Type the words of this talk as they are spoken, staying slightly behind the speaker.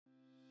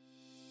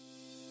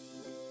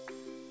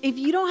If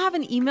you don't have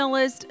an email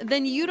list,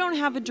 then you don't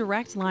have a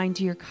direct line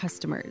to your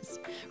customers.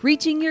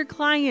 Reaching your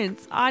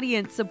clients,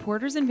 audience,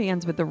 supporters, and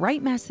fans with the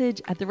right message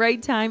at the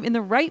right time in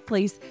the right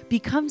place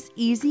becomes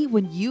easy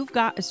when you've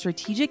got a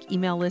strategic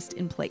email list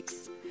in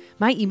place.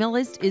 My email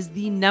list is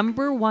the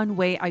number one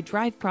way I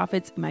drive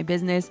profits in my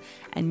business,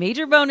 and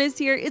major bonus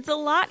here, it's a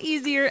lot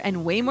easier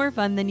and way more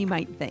fun than you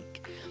might think.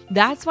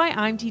 That's why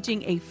I'm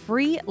teaching a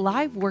free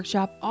live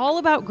workshop all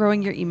about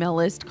growing your email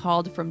list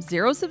called From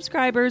Zero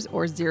Subscribers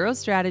or Zero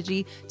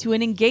Strategy to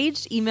an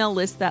Engaged Email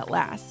List That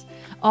Lasts.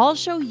 I'll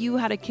show you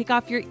how to kick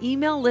off your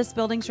email list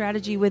building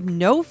strategy with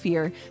no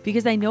fear,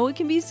 because I know it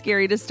can be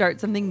scary to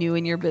start something new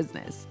in your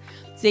business.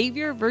 Save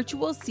your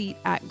virtual seat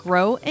at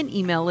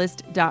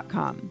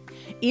growanemaillist.com.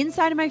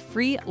 Inside of my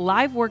free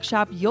live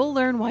workshop, you'll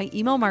learn why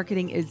email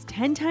marketing is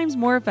 10 times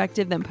more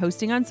effective than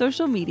posting on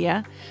social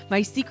media,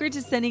 my secret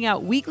to sending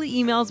out weekly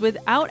emails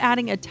without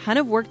adding a ton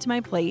of work to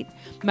my plate,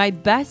 my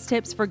best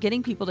tips for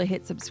getting people to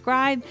hit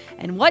subscribe,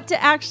 and what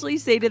to actually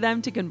say to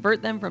them to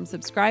convert them from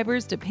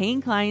subscribers to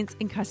paying clients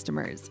and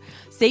customers.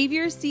 Save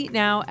your seat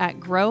now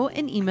at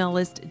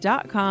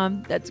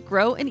growanemaillist.com. That's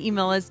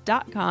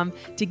growanemaillist.com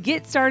to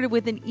get started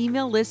with an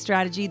email list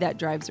strategy that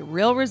drives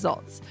real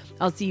results.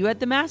 I'll see you at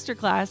the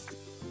masterclass.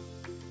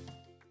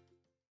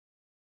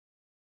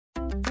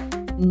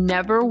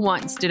 Never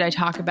once did I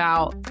talk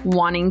about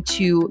wanting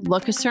to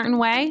look a certain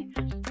way,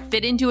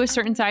 fit into a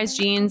certain size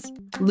jeans,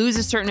 lose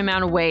a certain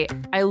amount of weight.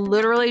 I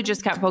literally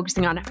just kept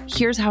focusing on,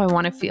 here's how I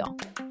want to feel.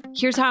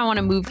 Here's how I want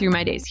to move through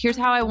my days. Here's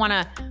how I want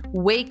to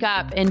wake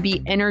up and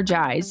be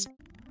energized.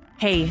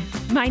 Hey,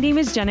 my name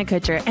is Jenna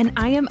Kutcher, and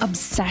I am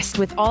obsessed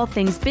with all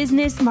things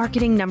business,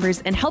 marketing, numbers,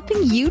 and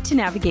helping you to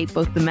navigate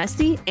both the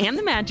messy and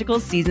the magical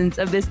seasons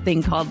of this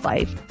thing called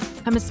life.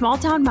 I'm a small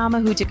town mama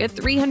who took a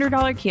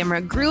 $300 camera,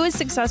 grew a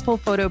successful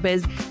photo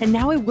biz, and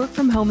now I work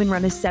from home and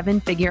run a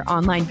 7-figure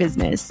online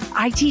business.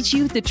 I teach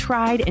you the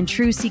tried and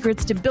true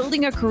secrets to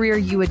building a career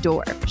you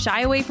adore.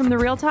 Shy away from the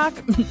real talk?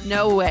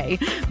 No way.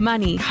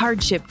 Money,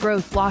 hardship,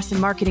 growth, loss,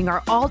 and marketing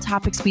are all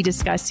topics we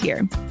discuss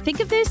here. Think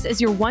of this as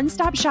your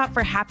one-stop shop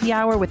for happy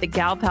hour with a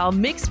gal pal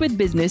mixed with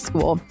business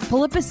school.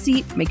 Pull up a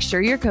seat, make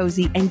sure you're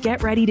cozy, and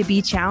get ready to be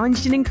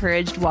challenged and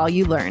encouraged while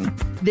you learn.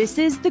 This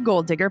is the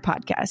Goal Digger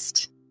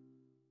Podcast.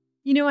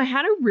 You know, I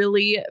had a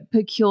really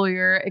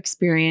peculiar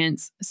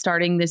experience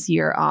starting this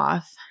year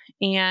off,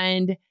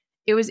 and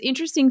it was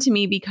interesting to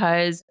me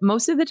because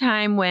most of the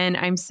time when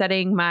I'm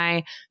setting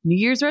my New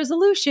Year's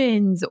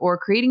resolutions or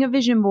creating a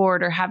vision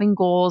board or having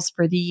goals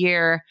for the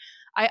year,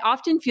 I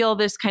often feel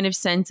this kind of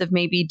sense of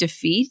maybe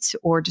defeat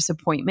or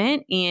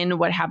disappointment in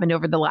what happened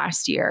over the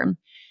last year.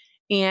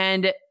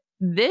 And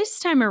this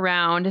time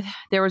around,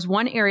 there was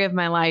one area of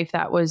my life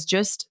that was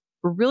just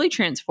really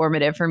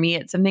transformative for me.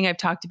 It's something I've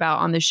talked about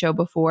on the show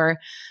before,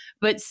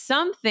 but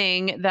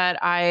something that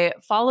I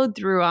followed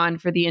through on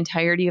for the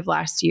entirety of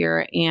last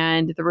year,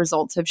 and the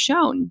results have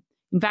shown.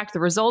 In fact, the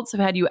results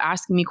have had you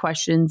asking me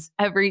questions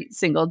every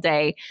single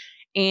day.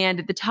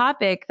 And the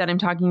topic that I'm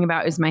talking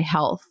about is my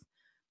health.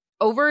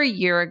 Over a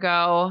year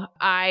ago,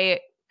 I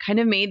kind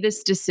of made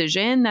this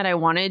decision that I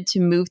wanted to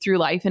move through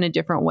life in a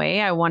different way.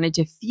 I wanted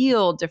to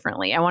feel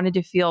differently. I wanted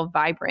to feel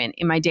vibrant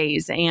in my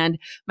days. And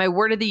my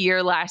word of the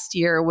year last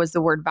year was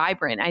the word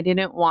vibrant. I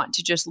didn't want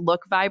to just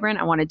look vibrant.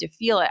 I wanted to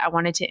feel it. I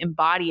wanted to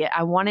embody it.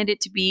 I wanted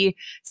it to be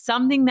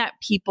something that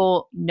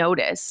people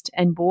noticed.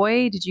 And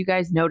boy, did you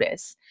guys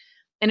notice.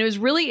 And it was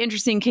really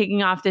interesting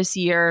kicking off this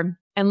year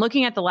and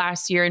looking at the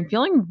last year and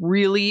feeling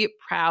really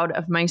proud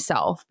of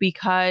myself,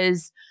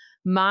 because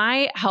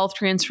my health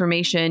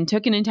transformation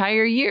took an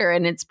entire year,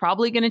 and it's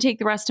probably going to take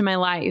the rest of my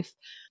life.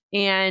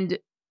 And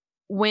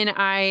when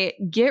I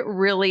get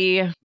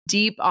really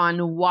deep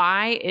on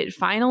why it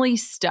finally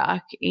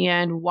stuck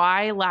and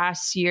why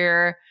last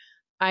year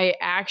I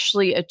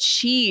actually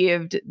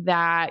achieved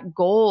that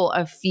goal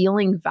of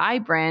feeling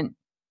vibrant,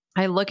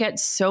 I look at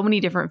so many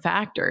different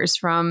factors,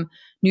 from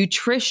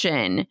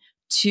nutrition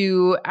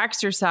to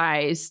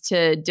exercise,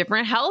 to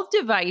different health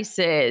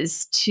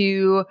devices,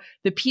 to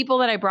the people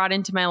that I brought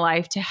into my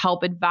life to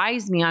help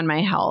advise me on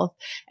my health.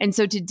 And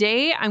so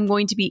today I'm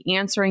going to be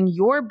answering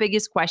your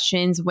biggest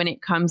questions when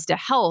it comes to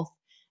health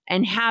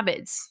and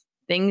habits.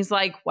 Things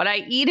like what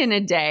I eat in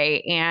a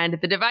day and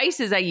the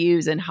devices I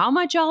use and how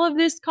much all of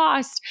this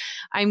costs.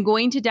 I'm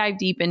going to dive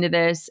deep into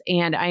this,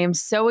 and I am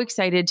so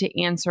excited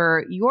to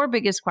answer your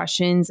biggest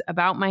questions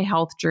about my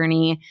health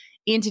journey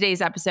in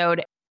today's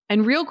episode.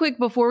 And real quick,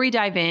 before we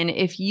dive in,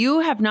 if you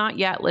have not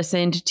yet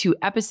listened to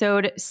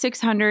episode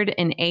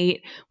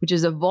 608, which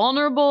is a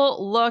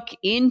vulnerable look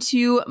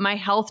into my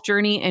health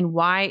journey and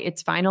why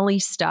it's finally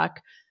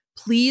stuck,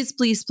 please,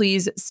 please,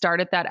 please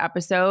start at that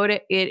episode.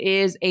 It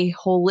is a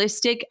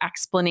holistic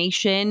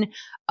explanation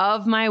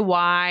of my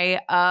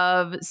why,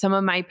 of some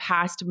of my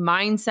past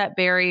mindset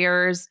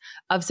barriers,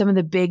 of some of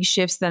the big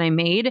shifts that I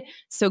made.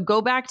 So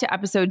go back to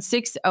episode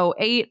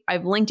 608.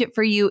 I've linked it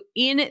for you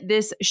in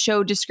this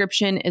show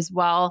description as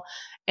well.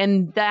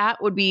 And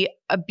that would be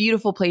a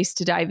beautiful place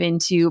to dive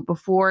into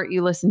before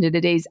you listen to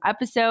today's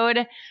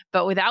episode.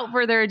 But without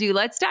further ado,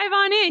 let's dive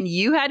on in.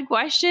 You had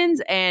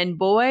questions, and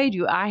boy,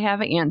 do I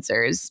have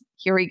answers.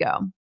 Here we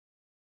go.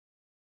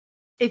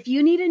 If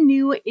you need a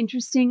new,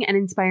 interesting, and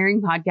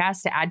inspiring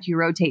podcast to add to your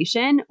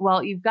rotation,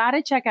 well, you've got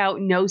to check out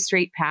No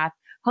Straight Path,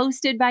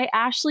 hosted by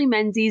Ashley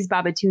Menzies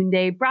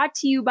Babatunde, brought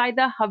to you by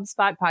the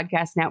HubSpot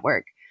Podcast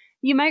Network.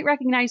 You might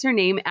recognize her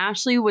name.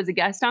 Ashley was a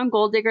guest on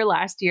Goal Digger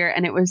last year,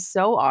 and it was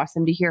so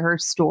awesome to hear her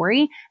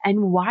story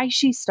and why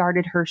she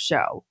started her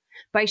show.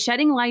 By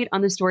shedding light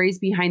on the stories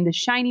behind the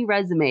shiny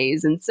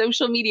resumes and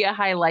social media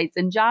highlights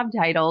and job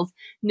titles,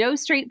 No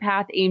Straight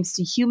Path aims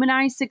to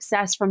humanize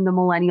success from the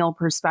millennial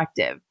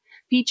perspective.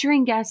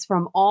 Featuring guests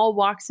from all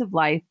walks of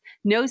life,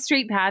 No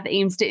Straight Path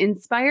aims to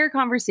inspire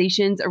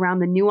conversations around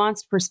the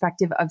nuanced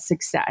perspective of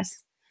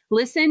success.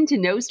 Listen to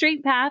No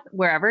Straight Path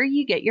wherever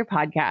you get your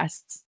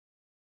podcasts.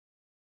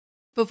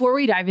 Before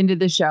we dive into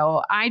the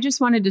show, I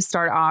just wanted to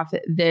start off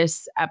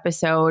this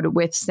episode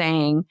with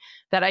saying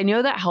that I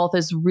know that health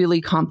is really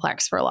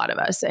complex for a lot of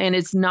us, and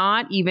it's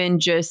not even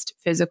just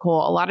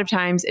physical. A lot of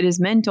times it is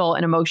mental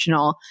and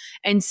emotional.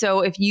 And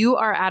so if you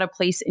are at a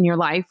place in your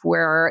life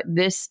where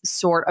this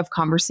sort of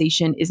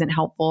conversation isn't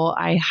helpful,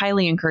 I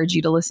highly encourage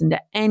you to listen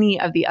to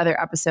any of the other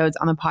episodes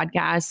on the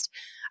podcast.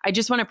 I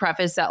just want to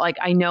preface that,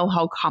 I know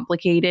how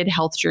complicated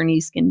health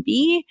journeys can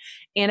be,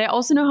 and I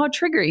also know how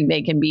triggering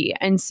they can be.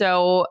 And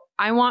so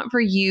I want for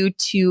you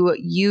to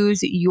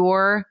use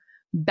your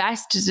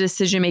best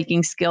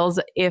decision-making skills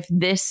if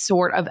this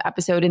sort of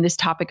episode and this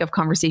topic of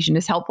conversation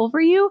is helpful for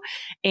you,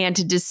 and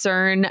to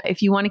discern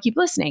if you want to keep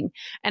listening.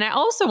 And I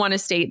also want to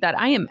state that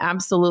I am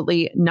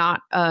absolutely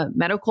not a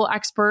medical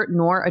expert,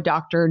 nor a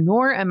doctor,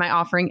 nor am I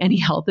offering any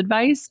health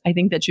advice. I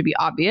think that should be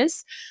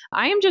obvious.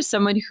 I am just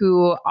someone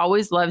who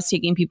always loves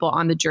taking people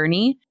on the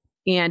journey.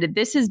 And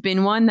this has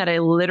been one that I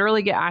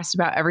literally get asked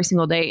about every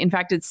single day. In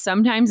fact, it's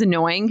sometimes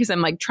annoying because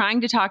I'm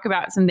trying to talk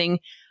about something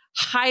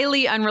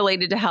highly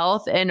unrelated to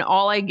health, and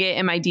all I get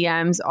in my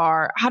DMs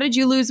are, how did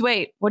you lose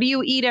weight? What do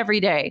you eat every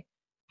day?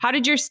 How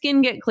did your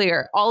skin get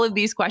clear? All of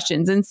these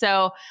questions. And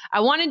so I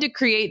wanted to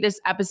create this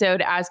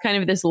episode as kind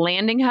of this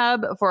landing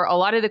hub for a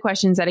lot of the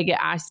questions that I get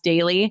asked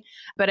daily.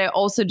 But I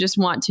also just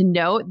want to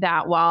note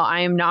that while I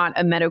am not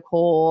a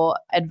medical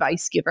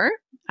advice giver,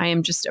 I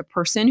am just a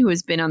person who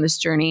has been on this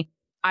journey.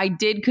 I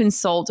did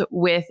consult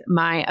with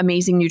my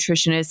amazing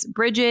nutritionist,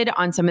 Bridget,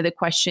 on some of the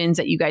questions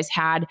that you guys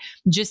had,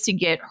 just to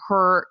get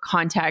her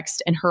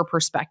context and her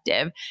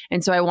perspective.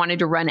 And so I wanted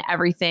to run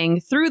everything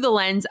through the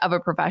lens of a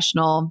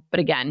professional. But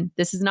again,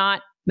 this is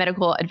not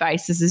medical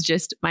advice. This is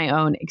just my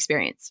own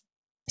experience.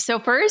 So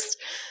first,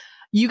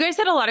 you guys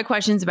had a lot of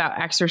questions about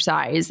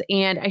exercise,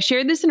 and I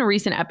shared this in a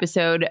recent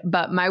episode,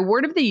 but my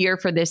word of the year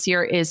for this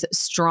year is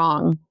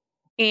strong.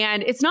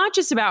 And it's not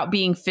just about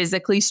being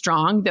physically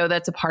strong, though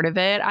that's a part of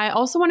it. I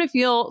also want to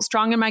feel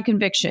strong in my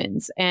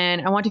convictions,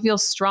 and I want to feel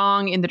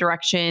strong in the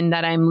direction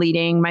that I'm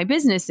leading my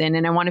business in.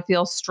 And I want to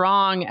feel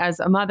strong as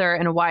a mother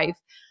and a wife.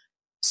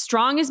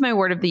 Strong is my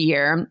word of the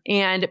year.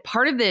 And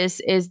part of this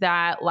is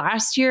that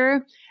last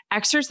year,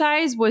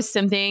 exercise was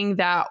something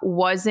that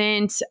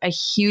wasn't a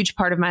huge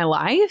part of my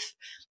life.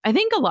 I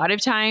think a lot of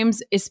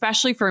times,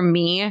 especially for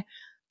me,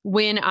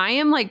 when I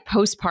am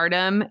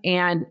postpartum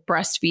and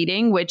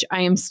breastfeeding, which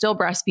I am still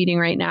breastfeeding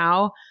right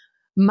now,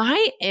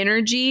 my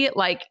energy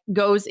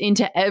goes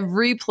into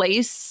every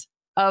place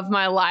of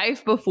my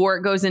life before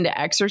it goes into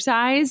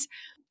exercise.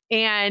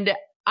 And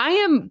I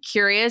am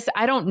curious.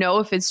 I don't know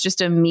if it's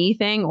just a me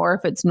thing or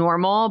if it's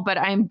normal, but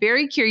I'm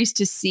very curious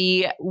to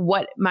see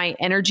what my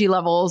energy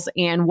levels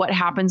and what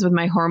happens with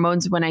my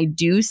hormones when I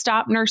do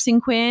stop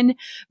nursing Quinn.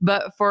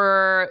 But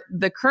for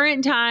the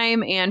current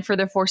time and for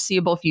the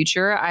foreseeable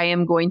future, I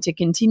am going to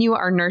continue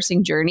our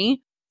nursing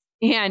journey.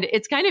 And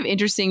it's kind of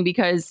interesting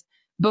because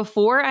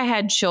before I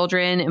had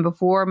children and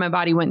before my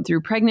body went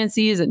through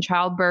pregnancies and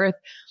childbirth,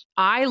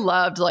 I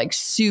loved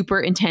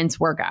super intense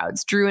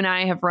workouts. Drew and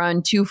I have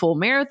run 2 full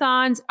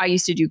marathons. I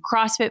used to do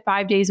CrossFit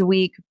 5 days a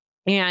week.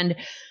 And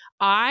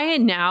I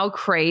now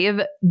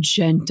crave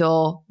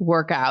gentle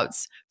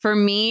workouts. For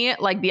me,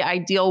 the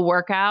ideal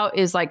workout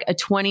is a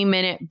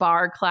 20-minute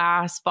bar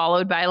class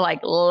followed by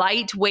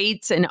light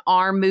weights and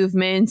arm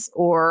movements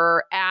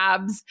or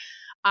abs.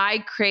 I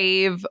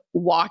crave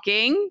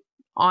walking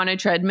on a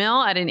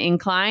treadmill at an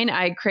incline.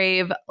 I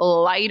crave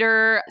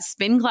lighter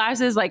spin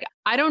classes.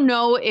 I don't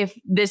know if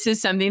this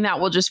is something that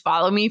will just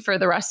follow me for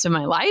the rest of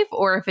my life,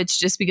 or if it's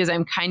just because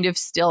I'm kind of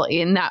still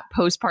in that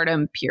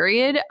postpartum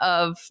period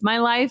of my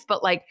life.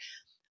 But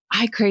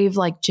I crave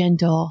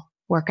gentle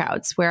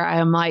workouts where I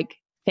am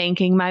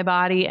thanking my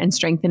body and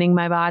strengthening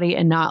my body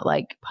and not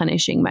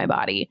punishing my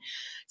body.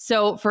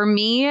 So for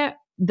me,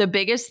 the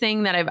biggest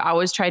thing that I've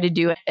always tried to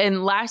do,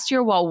 and last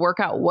year while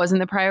workout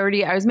wasn't the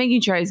priority, I was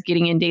making sure I was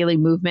getting in daily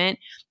movement.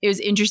 It was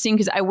interesting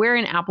because I wear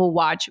an Apple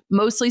Watch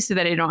mostly so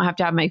that I don't have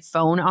to have my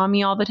phone on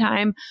me all the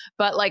time.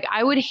 But like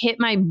I would hit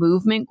my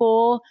movement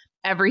goal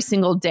every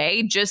single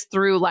day just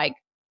through like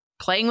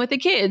playing with the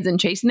kids and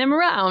chasing them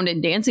around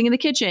and dancing in the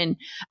kitchen.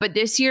 But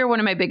this year, one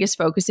of my biggest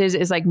focuses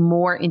is like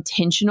more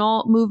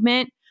intentional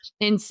movement.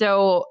 And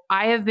so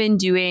I have been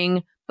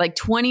doing like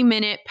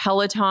 20-minute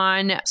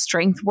Peloton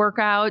strength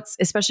workouts,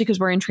 especially because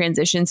we're in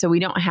transition. So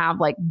we don't have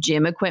like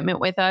gym equipment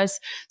with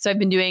us. So I've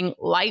been doing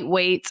light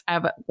weights. I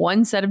have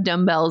one set of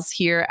dumbbells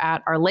here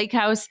at our lake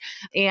house,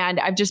 and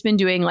I've just been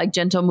doing like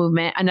gentle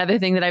movement. Another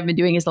thing that I've been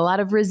doing is a lot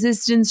of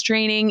resistance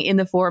training in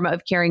the form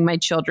of carrying my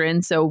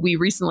children. So we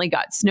recently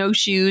got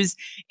snowshoes,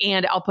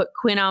 and I'll put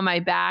Quinn on my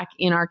back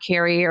in our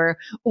carrier,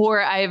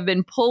 or I've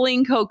been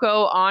pulling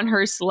Coco on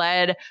her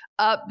sled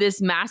up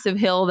this massive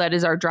hill that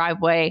is our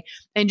driveway,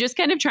 and just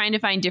kind of trying to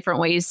find different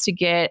ways to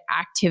get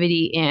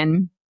activity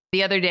in.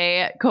 The other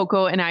day,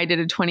 Coco and I did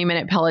a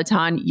 20-minute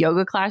Peloton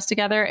yoga class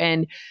together.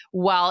 And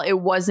while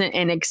it wasn't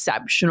an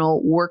exceptional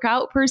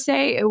workout per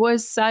se, it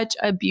was such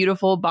a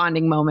beautiful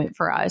bonding moment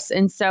for us.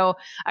 And so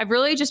I've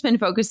really just been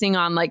focusing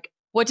on like,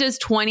 what does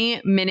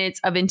 20 minutes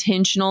of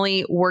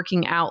intentionally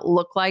working out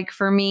look like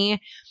for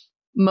me?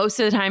 Most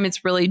of the time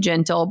it's really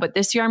gentle, but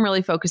this year I'm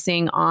really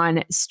focusing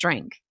on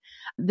strength.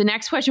 The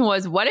next question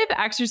was, what if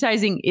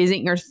exercising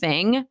isn't your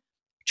thing?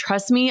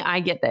 Trust me, I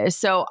get this.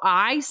 So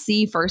I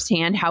see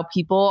firsthand how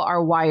people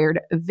are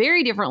wired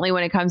very differently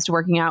when it comes to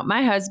working out.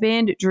 My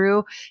husband,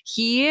 Drew,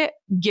 he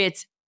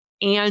gets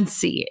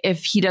antsy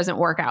if he doesn't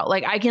work out.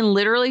 Like I can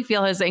literally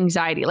feel his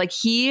anxiety. Like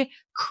he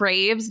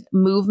craves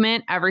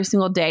movement every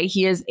single day.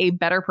 He is a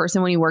better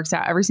person when he works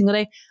out every single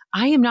day.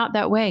 I am not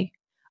that way.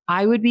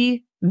 I would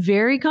be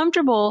very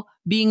comfortable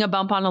being a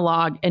bump on a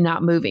log and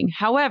not moving.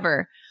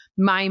 However,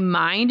 my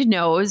mind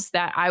knows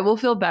that I will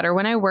feel better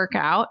when I work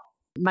out.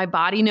 My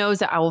body knows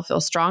that I will feel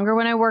stronger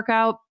when I work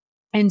out.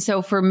 And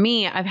so for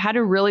me, I've had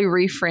to really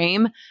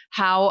reframe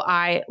how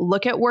I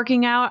look at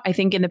working out. I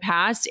think in the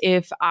past,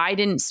 if I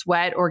didn't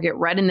sweat or get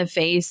red in the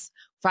face,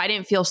 if I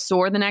didn't feel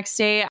sore the next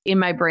day, in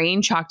my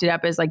brain chalked it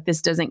up as like,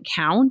 this doesn't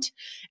count.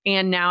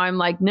 And now I'm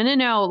like,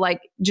 no,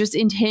 like just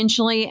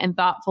intentionally and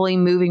thoughtfully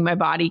moving my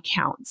body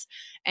counts.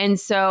 And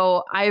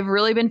so I've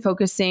really been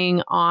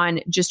focusing on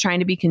just trying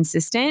to be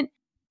consistent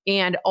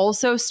and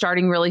also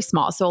starting really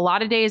small. So a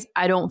lot of days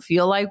I don't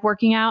feel like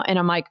working out, and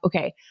I'm like,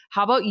 okay,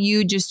 how about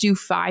you just do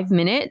 5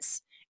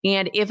 minutes?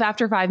 And if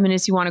after 5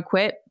 minutes you want to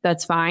quit,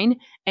 that's fine.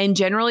 And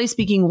generally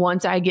speaking,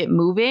 once I get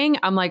moving,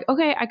 I'm like,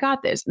 okay, I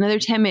got this. Another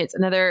 10 minutes,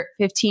 another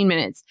 15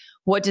 minutes.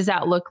 What does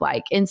that look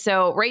like? And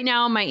so right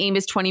now my aim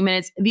is 20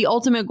 minutes. The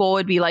ultimate goal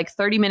would be like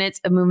 30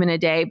 minutes of movement a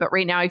day. But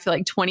right now I feel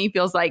like 20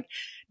 feels like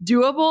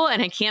doable,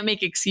 and I can't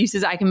make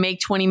excuses. I can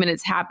make 20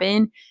 minutes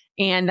happen.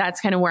 And that's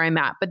kind of where I'm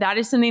at. But that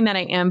is something that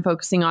I am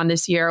focusing on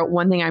this year.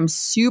 One thing I'm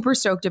super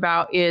stoked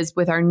about is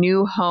with our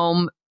new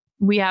home,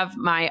 we have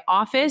my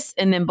office,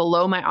 and then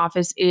below my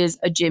office is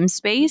a gym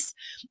space,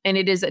 and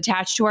it is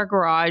attached to our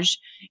garage.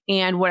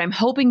 And what I'm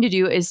hoping to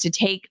do is to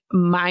take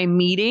my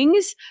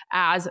meetings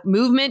as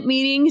movement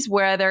meetings,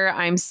 whether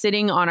I'm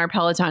sitting on our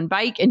Peloton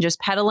bike and just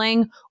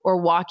pedaling or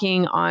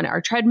walking on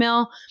our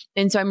treadmill.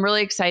 And so I'm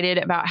really excited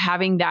about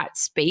having that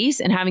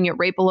space and having it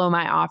right below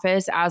my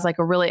office as like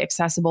a really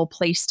accessible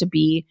place to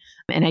be.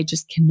 And I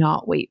just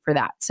cannot wait for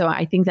that. So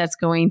I think that's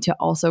going to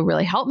also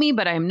really help me,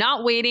 but I'm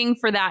not waiting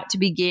for that to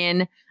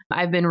begin.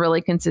 I've been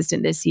really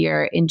consistent this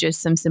year in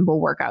just some simple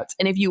workouts.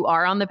 And if you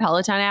are on the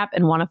Peloton app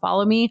and want to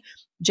follow me,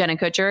 Jenna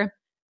Kutcher,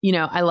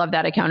 I love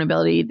that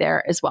accountability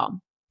there as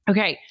well.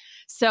 Okay.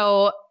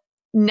 So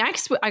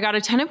next, I got a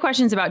ton of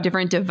questions about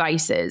different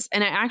devices,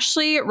 and I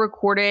actually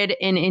recorded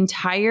an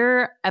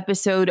entire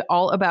episode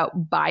all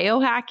about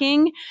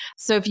biohacking.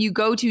 So if you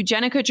go to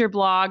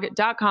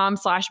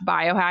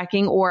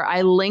jennakutcherblog.com/biohacking, or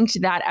I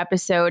linked that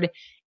episode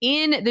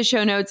in the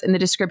show notes in the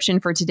description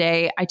for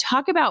today, I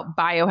talk about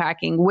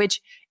biohacking, which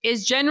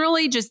is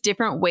generally just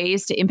different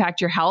ways to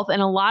impact your health.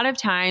 And a lot of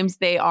times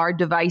they are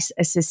device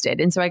assisted.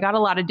 And so I got a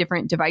lot of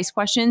different device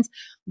questions.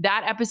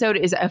 That episode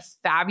is a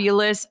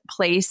fabulous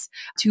place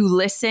to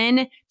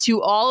listen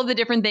to all of the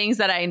different things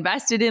that I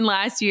invested in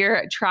last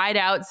year, tried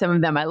out. Some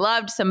of them I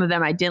loved, some of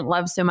them I didn't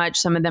love so much.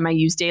 Some of them I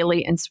use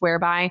daily and swear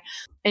by.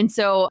 And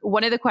so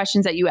one of the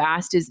questions that you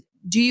asked is,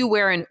 do you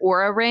wear an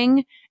Oura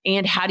ring,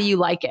 and how do you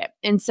like it?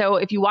 And so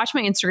if you watch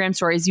my Instagram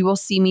stories, you will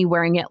see me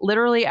wearing it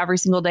literally every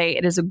single day.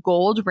 It is a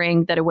gold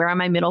ring that I wear on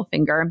my middle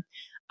finger.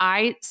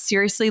 I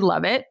seriously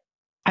love it.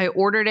 I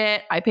ordered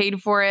it. I paid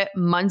for it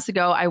months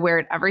ago. I wear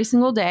it every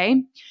single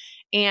day.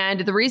 And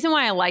the reason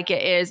why I like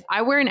it is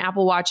I wear an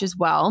Apple Watch as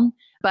well,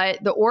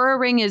 but the Oura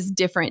ring is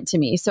different to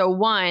me. So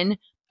one,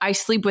 I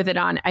sleep with it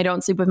on. I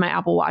don't sleep with my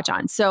Apple Watch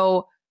on.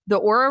 So the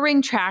Oura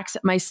ring tracks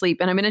my sleep,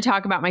 and I'm going to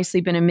talk about my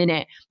sleep in a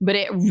minute, but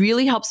it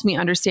really helps me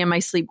understand my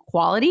sleep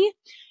quality.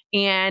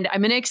 And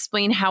I'm going to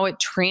explain how it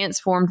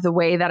transformed the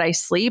way that I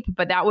sleep,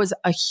 but that was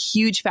a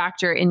huge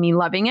factor in me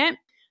loving it.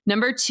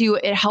 Number two,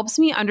 it helps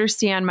me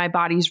understand my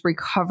body's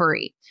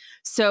recovery.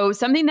 So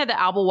something that the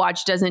Apple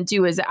Watch doesn't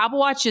do is the Apple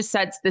Watch just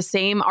sets the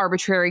same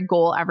arbitrary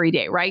goal every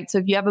day, right? So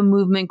if you have a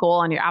movement goal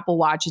on your Apple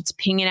Watch, it's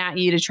pinging at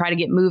you to try to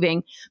get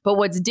moving. But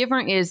what's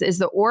different is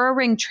the Oura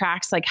Ring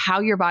tracks like how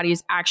your body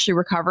is actually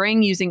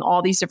recovering using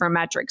all these different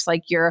metrics,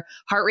 like your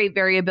heart rate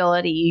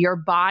variability, your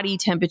body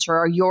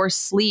temperature, your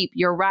sleep,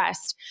 your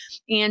rest.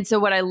 And so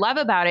what I love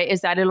about it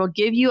is that it'll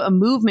give you a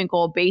movement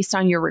goal based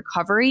on your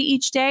recovery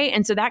each day.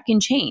 And so that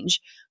can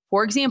change.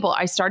 For example,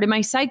 I started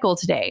my cycle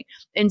today.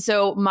 And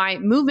so my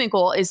movement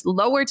goal is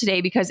lower today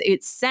because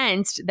it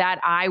sensed that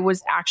I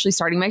was actually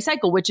starting my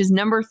cycle, which is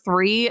number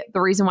 3.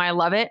 The reason why I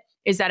love it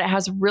is that it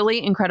has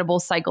really incredible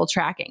cycle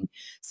tracking.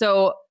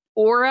 So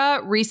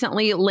Oura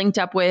recently linked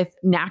up with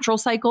Natural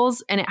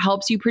Cycles, and it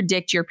helps you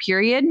predict your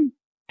period.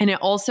 And it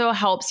also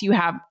helps you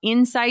have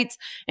insights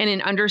and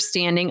an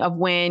understanding of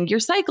when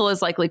your cycle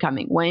is likely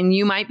coming, when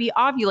you might be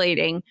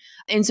ovulating.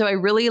 And so I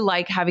really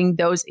like having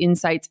those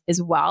insights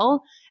as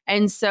well.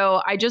 And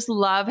so I just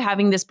love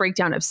having this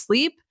breakdown of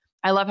sleep.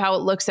 I love how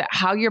it looks at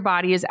how your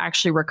body is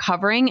actually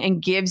recovering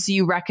and gives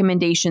you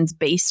recommendations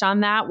based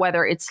on that,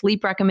 whether it's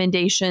sleep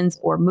recommendations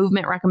or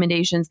movement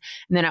recommendations.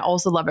 And then I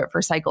also love it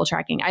for cycle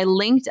tracking. I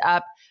linked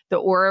up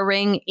the Oura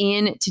Ring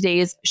in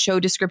today's show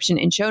description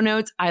and show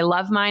notes. I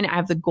love mine. I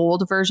have the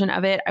gold version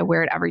of it. I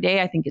wear it every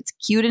day. I think it's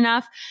cute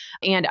enough.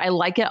 And I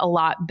like it a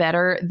lot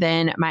better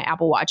than my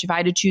Apple Watch. If I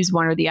had to choose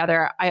one or the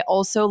other, I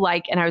also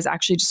like, and I was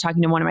actually just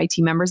talking to one of my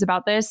team members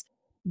about this,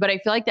 but I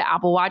feel like the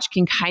Apple Watch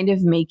can kind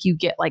of make you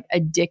get like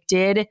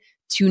addicted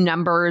to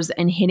numbers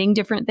and hitting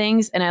different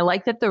things. And I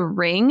like that the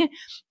Ring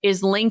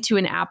is linked to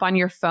an app on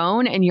your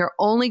phone and you're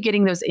only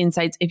getting those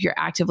insights if you're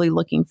actively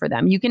looking for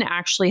them. You can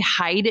actually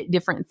hide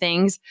different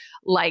things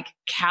like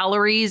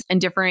calories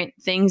and different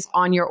things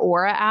on your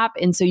Oura app.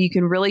 And so you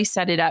can really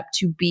set it up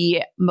to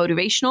be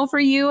motivational for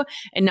you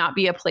and not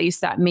be a place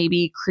that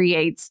maybe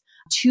creates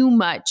too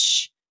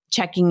much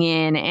checking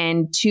in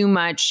and too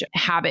much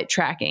habit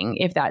tracking,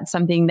 if that's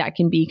something that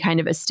can be kind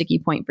of a sticky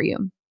point for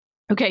you.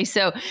 Okay,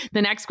 so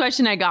the next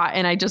question I got,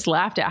 and I just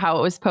laughed at how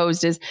it was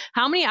posed, is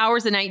how many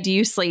hours a night do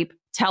you sleep?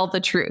 Tell the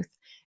truth.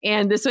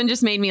 And this one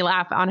just made me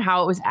laugh on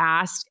how it was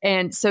asked.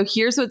 And so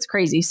here's what's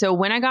crazy. So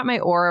when I got my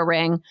Oura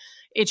Ring,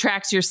 it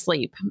tracks your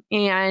sleep.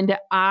 And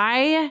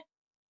I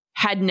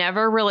had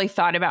never really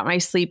thought about my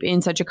sleep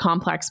in such a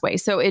complex way.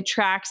 So it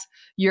tracks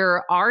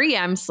your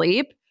REM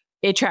sleep.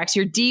 It tracks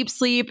your deep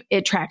sleep.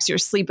 It tracks your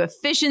sleep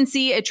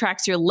efficiency. It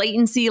tracks your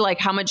latency, like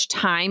how much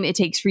time it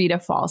takes for you to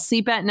fall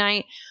asleep at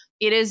night.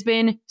 It has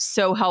been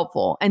so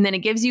helpful. And then it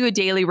gives you a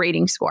daily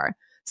rating score.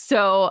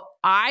 So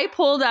I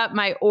pulled up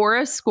my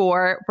Oura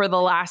score for the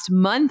last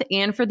month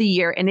and for the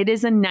year, and it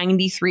is a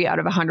 93 out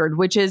of 100,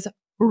 which is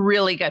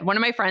really good. One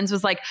of my friends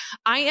was like,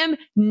 I am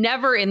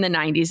never in the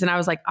 90s. And I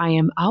was like, I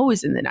am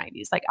always in the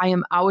 90s. Like I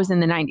am always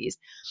in the 90s.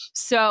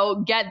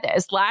 So get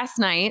this, last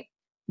night,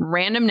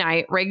 random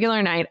night,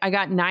 regular night, I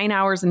got 9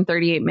 hours and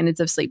 38 minutes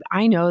of sleep.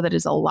 I know that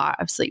is a lot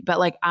of sleep, but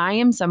like I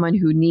am someone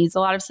who needs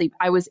a lot of sleep.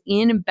 I was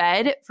in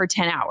bed for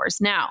 10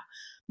 hours. Now,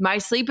 my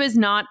sleep is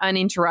not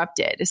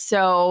uninterrupted.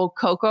 So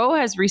Coco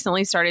has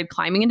recently started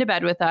climbing into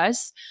bed with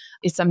us.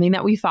 It's something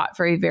that we fought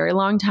for a very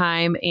long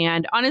time.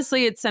 And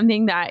honestly, it's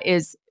something that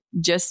is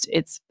just,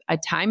 it's a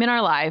time in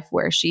our life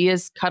where she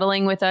is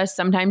cuddling with us.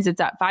 Sometimes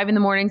it's at 5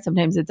 a.m,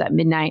 sometimes it's at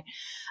midnight.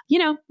 You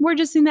know, we're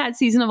just in that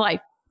season of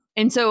life.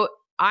 And so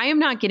I am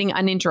not getting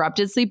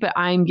uninterrupted sleep, but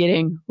I'm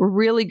getting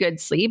really good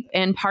sleep.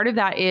 And part of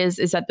that is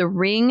that the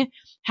Ring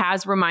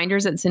has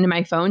reminders that send to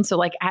my phone. So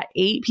like at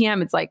 8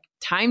 p.m., it's like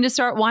time to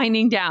start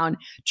winding down.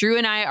 Drew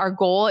and I, our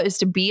goal is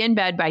to be in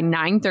bed by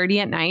 9:30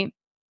 at night,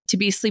 to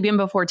be sleeping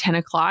before 10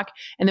 o'clock.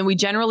 And then we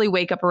generally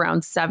wake up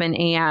around 7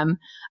 a.m.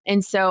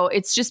 And so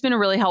it's just been a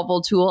really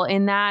helpful tool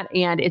in that.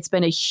 And it's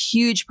been a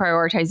huge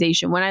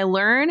prioritization. When I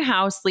learned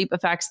how sleep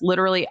affects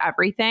literally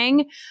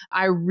everything,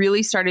 I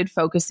really started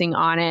focusing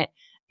on it.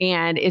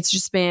 And it's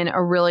just been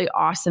a really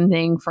awesome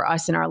thing for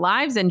us in our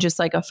lives and just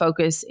like a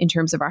focus in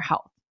terms of our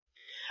health.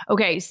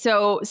 Okay,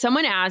 so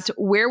someone asked,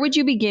 where would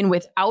you begin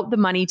without the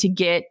money to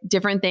get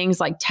different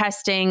things like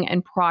testing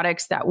and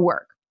products that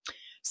work?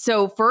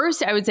 So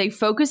first, I would say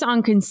focus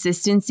on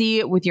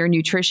consistency with your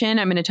nutrition.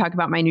 I'm going to talk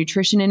about my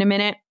nutrition in a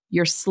minute,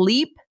 your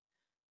sleep,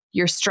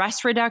 your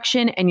stress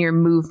reduction, and your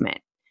movement.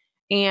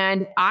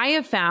 And I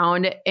have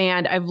found,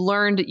 and I've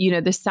learned,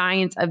 the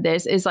science of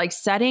this is like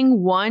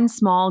setting one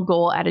small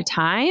goal at a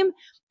time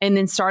and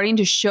then starting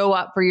to show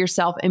up for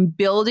yourself and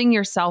building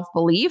your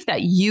self-belief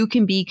that you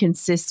can be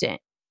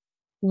consistent.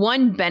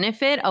 One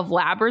benefit of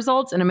lab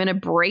results, and I'm going to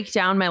break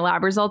down my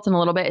lab results in a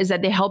little bit, is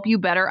that they help you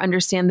better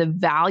understand the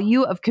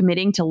value of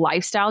committing to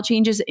lifestyle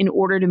changes in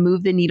order to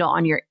move the needle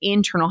on your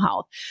internal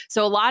health.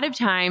 So a lot of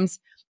times,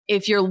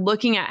 if you're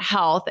looking at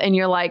health and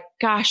you're like,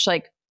 gosh,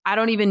 like, I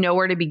don't even know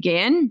where to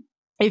begin.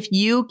 If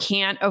you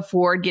can't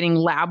afford getting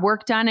lab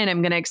work done, and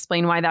I'm going to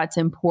explain why that's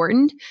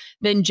important,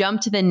 then jump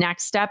to the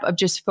next step of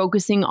just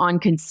focusing on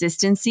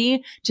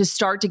consistency to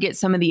start to get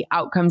some of the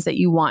outcomes that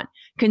you want.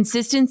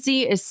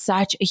 Consistency is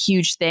such a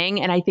huge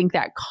thing. And I think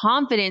that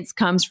confidence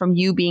comes from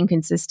you being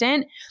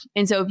consistent.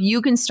 And so if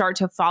you can start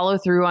to follow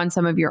through on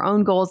some of your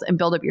own goals and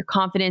build up your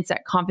confidence,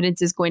 that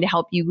confidence is going to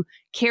help you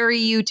carry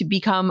you to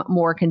become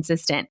more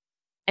consistent.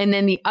 And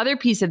then the other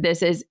piece of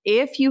this is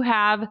if you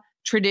have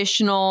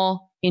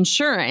traditional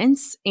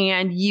insurance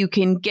and you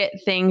can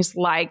get things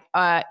like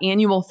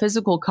annual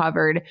physical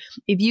covered,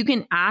 if you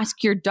can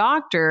ask your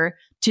doctor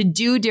to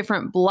do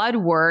different blood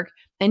work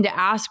and to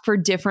ask for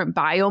different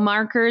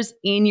biomarkers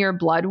in your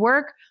blood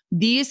work,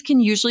 these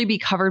can usually be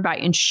covered by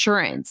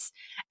insurance.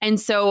 And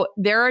so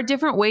there are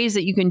different ways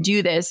that you can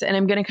do this. And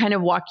I'm going to kind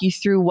of walk you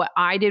through what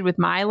I did with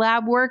my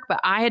lab work,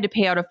 but I had to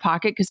pay out of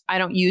pocket because I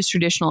don't use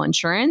traditional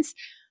insurance.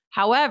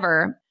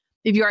 However,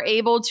 if you are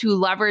able to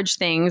leverage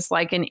things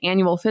like an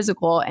annual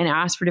physical and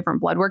ask for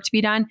different blood work to be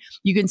done,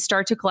 you can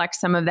start to collect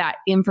some of that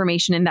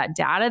information and that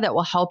data that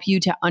will help you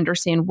to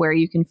understand where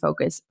you can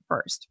focus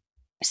first.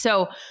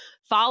 So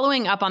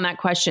following up on that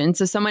question,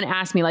 so someone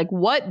asked me, like,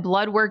 what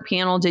blood work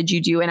panel did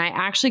you do? And I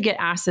actually get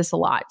asked this a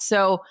lot.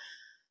 So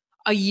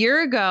a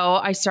year ago,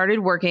 I started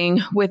working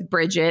with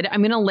Bridget.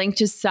 I'm going to link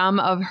to some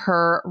of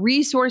her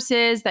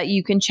resources that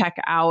you can check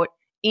out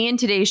in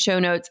today's show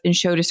notes and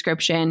show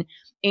description.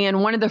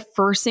 And one of the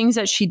first things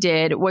that she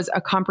did was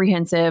a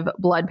comprehensive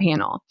blood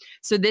panel.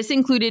 So this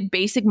included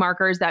basic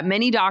markers that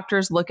many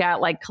doctors look at,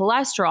 like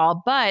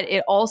cholesterol, but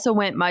it also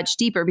went much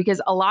deeper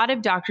because a lot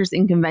of doctors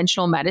in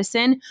conventional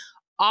medicine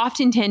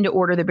often tend to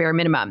order the bare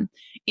minimum.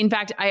 In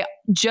fact, I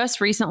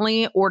just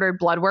recently ordered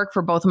blood work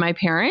for both of my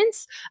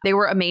parents. They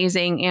were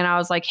amazing. And I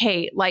was like,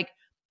 hey, like,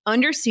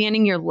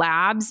 understanding your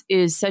labs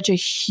is such a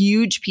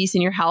huge piece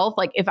in your health.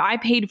 Like, if I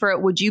paid for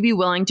it, would you be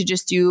willing to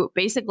just do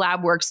basic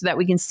lab work so that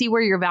we can see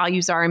where your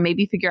values are and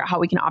maybe figure out how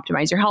we can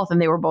optimize your health? And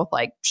they were both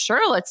like,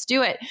 sure, let's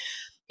do it.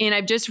 And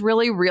I've just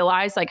really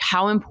realized like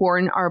how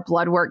important our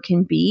blood work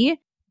can be.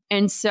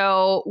 And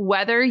so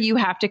whether you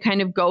have to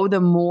kind of go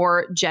the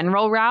more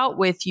general route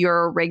with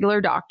your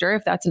regular doctor,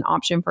 if that's an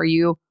option for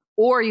you,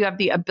 or you have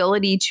the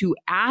ability to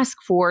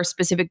ask for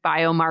specific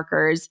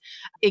biomarkers,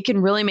 it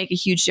can really make a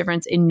huge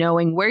difference in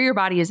knowing where your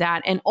body is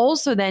at and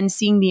also then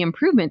seeing the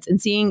improvements and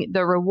seeing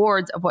the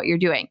rewards of what you're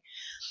doing.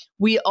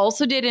 We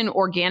also did an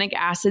organic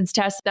acids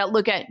test that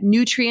look at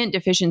nutrient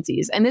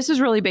deficiencies. And this was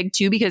really big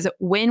too, because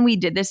when we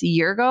did this a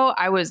year ago,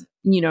 I was,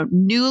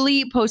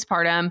 newly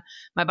postpartum.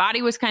 My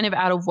body was kind of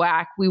out of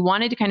whack. We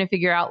wanted to kind of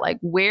figure out like,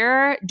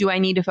 where do I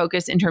need to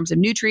focus in terms of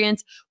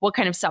nutrients? What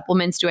kind of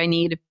supplements do I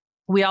need?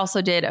 We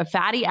also did a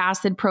fatty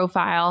acid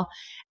profile.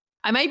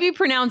 I might be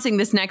pronouncing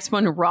this next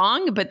one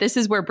wrong, but this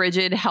is where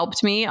Bridget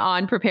helped me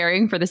on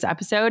preparing for this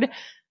episode.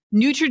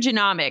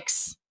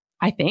 Nutrigenomics,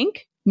 I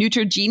think.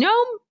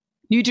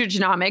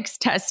 Nutrigenomics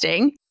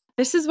testing.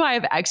 This is why I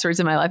have experts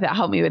in my life that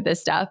help me with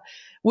this stuff,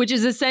 which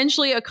is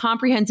essentially a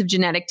comprehensive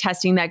genetic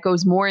testing that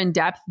goes more in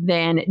depth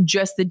than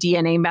just the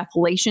DNA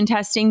methylation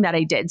testing that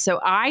I did.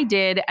 So I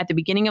did at the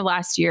beginning of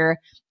last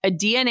year a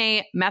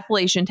DNA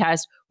methylation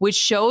test, which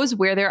shows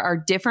where there are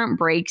different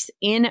breaks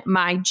in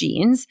my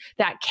genes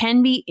that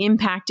can be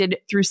impacted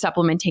through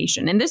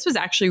supplementation. And this was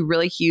actually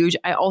really huge.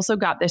 I also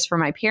got this for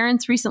my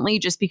parents recently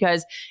just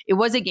because it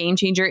was a game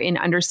changer in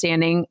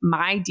understanding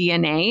my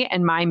DNA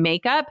and my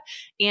makeup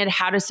and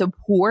how to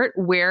support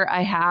where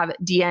I have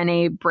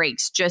DNA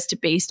breaks just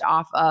based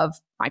off of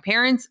my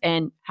parents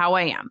and how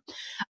I am.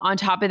 On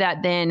top of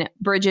that, then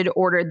Bridget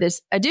ordered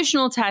this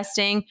additional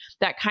testing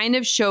that kind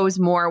of shows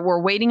more.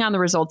 We're waiting on the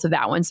results of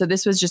that one. So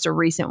this was just a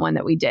recent one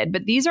that we did.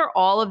 But these are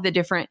all of the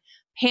different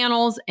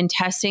panels and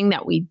testing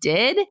that we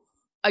did.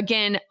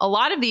 Again, a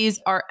lot of these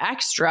are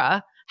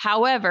extra.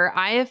 However,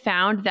 I have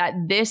found that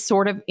this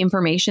sort of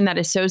information that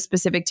is so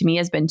specific to me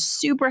has been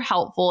super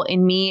helpful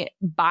in me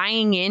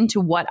buying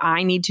into what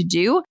I need to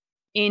do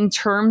in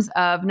terms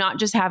of not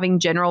just having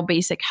general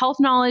basic health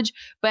knowledge,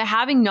 but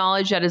having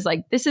knowledge that is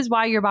like, this is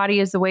why your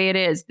body is the way it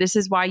is. This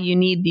is why you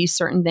need these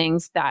certain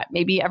things that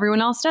maybe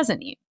everyone else doesn't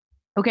need.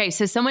 Okay,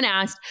 so someone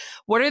asked,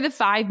 what are the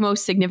 5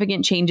 most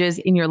significant changes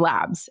in your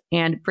labs?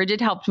 And Bridget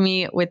helped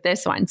me with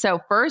this one. So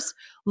first,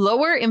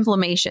 lower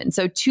inflammation.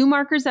 So 2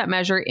 markers that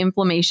measure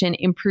inflammation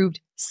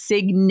improved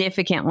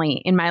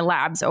significantly in my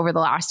labs over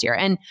the last year.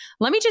 And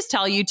let me just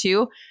tell you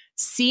too,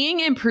 seeing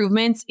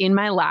improvements in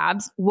my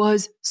labs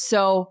was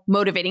so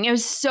motivating. It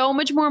was so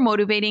much more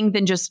motivating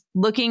than just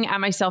looking at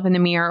myself in the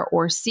mirror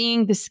or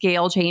seeing the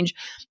scale change.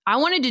 I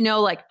wanted to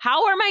know, like,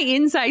 how are my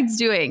insides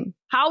doing?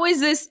 How is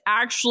this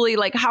actually,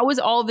 like, how is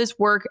all of this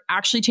work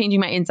actually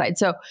changing my insides?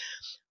 So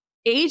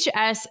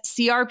HS,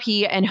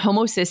 CRP, and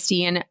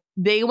homocysteine,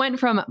 they went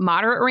from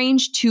moderate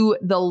range to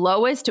the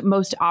lowest,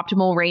 most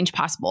optimal range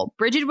possible.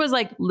 Bridget was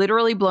like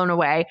literally blown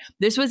away.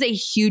 This was a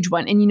huge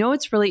one. And you know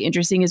what's really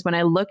interesting is when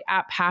I look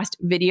at past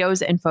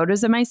videos and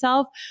photos of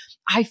myself,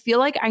 I feel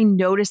like I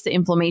notice the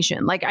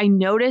inflammation. Like I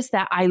notice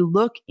that I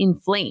look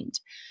inflamed.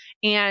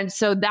 And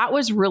so that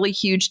was really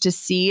huge to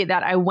see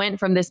that I went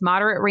from this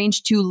moderate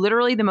range to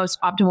literally the most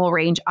optimal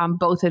range on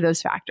both of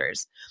those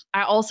factors.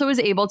 I also was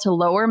able to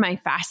lower my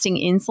fasting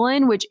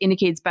insulin, which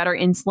indicates better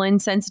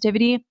insulin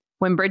sensitivity.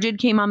 when Bridget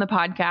came on the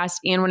podcast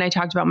and when I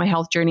talked about my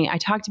health journey, I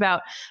talked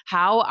about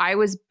how I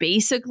was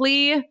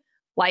basically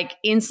like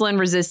insulin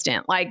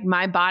resistant, like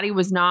my body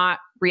was not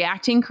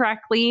reacting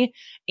correctly.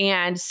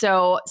 And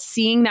so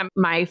seeing that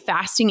my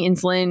fasting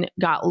insulin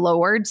got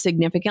lowered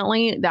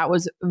significantly, that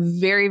was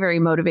very, very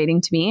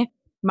motivating to me.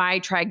 My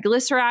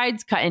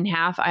triglycerides cut in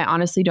half. I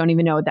honestly don't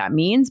even know what that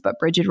means, but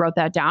Bridget wrote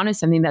that down as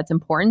something that's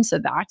important. So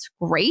that's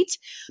great.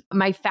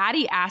 My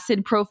fatty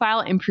acid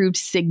profile improved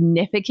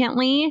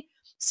significantly.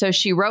 So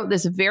she wrote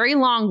this very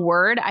long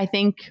word, I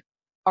think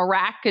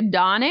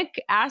arachidonic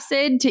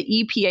acid to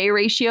EPA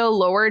ratio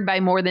lowered by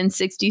more than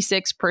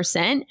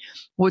 66%.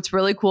 What's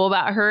really cool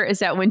about her is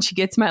that when she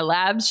gets my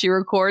labs, she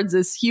records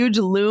this huge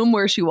loom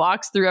where she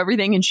walks through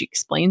everything and she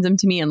explains them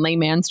to me in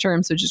layman's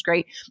terms, which is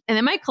great. And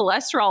then my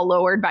cholesterol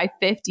lowered by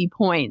 50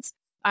 points.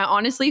 I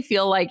honestly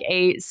feel like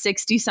a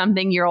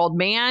 60-something-year-old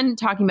man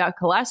talking about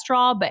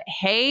cholesterol, but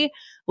hey,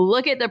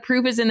 look at the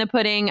proof is in the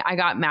pudding. I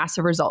got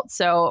massive results.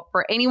 So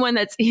for anyone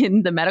that's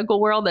in the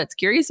medical world that's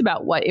curious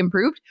about what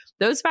improved,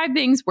 those 5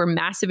 things were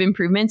massive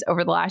improvements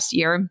over the last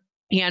year.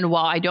 And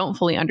while I don't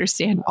fully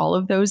understand all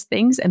of those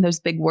things and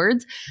those big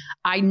words,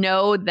 I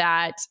know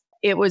that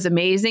it was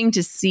amazing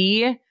to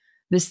see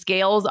the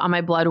scales on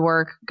my blood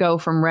work go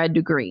from red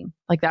to green.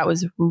 Like that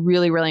was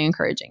really, really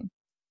encouraging.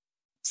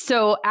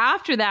 So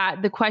after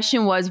that, the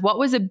question was, what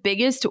was the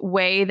biggest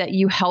way that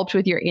you helped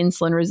with your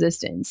insulin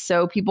resistance?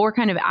 So people were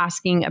kind of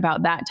asking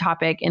about that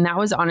topic. And that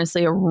was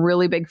honestly a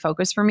really big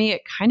focus for me.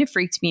 It kind of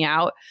freaked me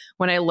out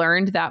when I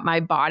learned that my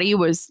body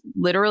was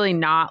literally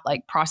not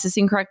like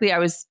processing correctly.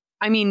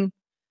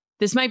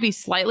 This might be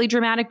slightly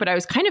dramatic, but I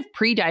was kind of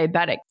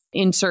pre-diabetic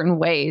in certain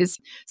ways.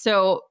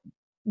 So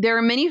there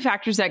are many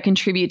factors that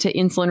contribute to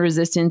insulin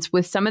resistance,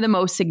 with some of the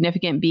most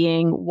significant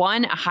being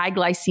 1, a high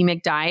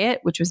glycemic diet,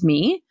 which was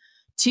me.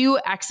 2,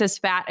 excess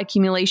fat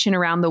accumulation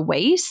around the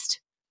waist.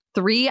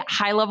 3,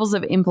 high levels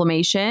of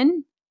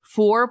inflammation.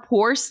 4,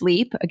 poor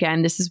sleep.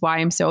 Again, this is why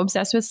I'm so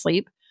obsessed with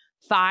sleep.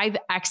 5,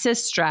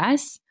 excess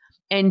stress.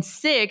 And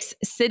 6,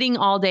 sitting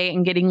all day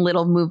and getting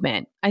little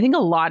movement. I think a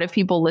lot of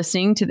people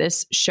listening to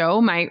this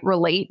show might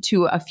relate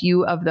to a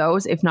few of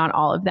those, if not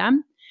all of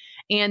them.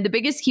 And the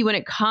biggest key when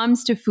it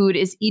comes to food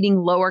is eating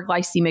lower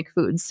glycemic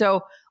foods.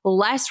 So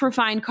less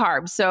refined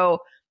carbs. So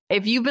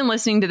if you've been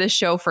listening to this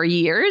show for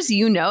years,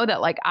 you know that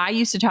like I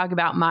used to talk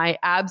about my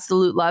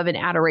absolute love and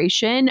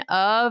adoration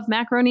of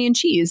macaroni and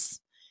cheese.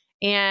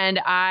 And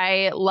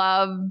I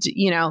loved,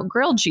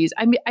 grilled cheese.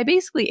 I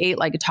basically ate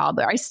like a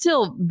toddler. I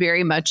still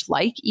very much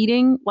like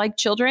eating like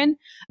children,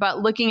 but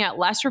looking at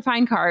less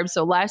refined carbs,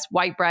 so less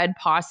white bread,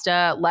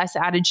 pasta, less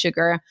added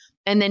sugar,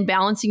 and then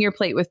balancing your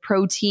plate with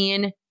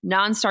protein,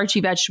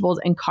 non-starchy vegetables,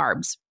 and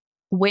carbs.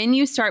 When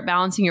you start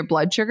balancing your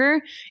blood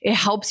sugar, it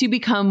helps you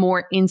become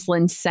more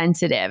insulin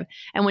sensitive.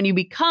 And when you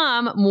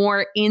become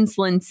more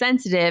insulin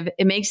sensitive,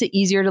 it makes it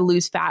easier to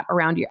lose fat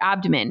around your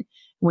abdomen.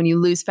 When you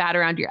lose fat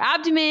around your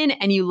abdomen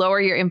and you lower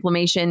your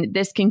inflammation,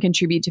 this can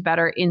contribute to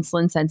better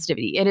insulin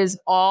sensitivity. It is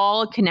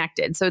all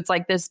connected. So it's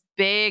like this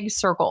big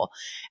circle.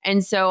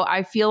 And so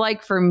I feel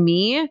like for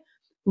me,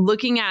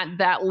 looking at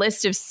that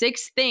list of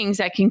 6 things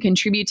that can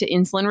contribute to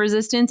insulin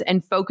resistance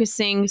and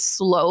focusing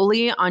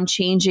slowly on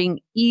changing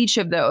each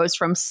of those,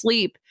 from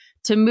sleep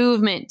to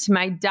movement, to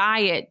my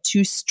diet,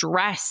 to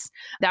stress.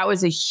 That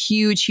was a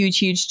huge, huge,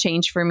 huge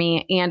change for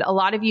me. And a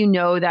lot of you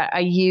know that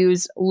I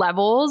use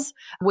Levels,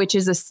 which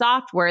is a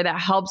software that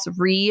helps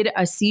read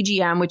a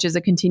CGM, which is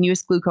a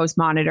continuous glucose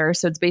monitor.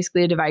 So it's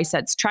basically a device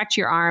that's tracked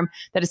to your arm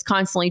that is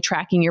constantly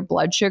tracking your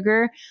blood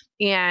sugar.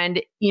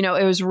 And,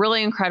 it was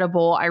really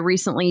incredible. I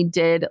recently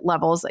did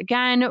Levels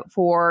again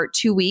for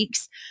 2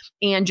 weeks,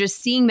 and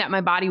just seeing that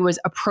my body was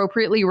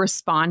appropriately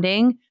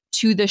responding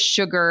to the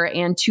sugar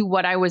and to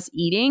what I was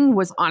eating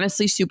was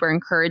honestly super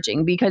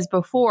encouraging, because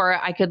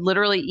before I could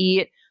literally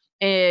eat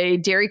a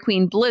Dairy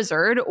Queen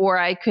Blizzard, or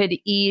I could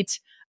eat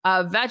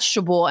a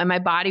vegetable and my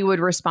body would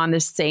respond the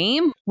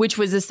same, which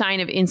was a sign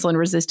of insulin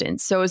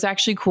resistance. So it was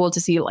actually cool to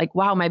see like,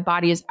 wow, my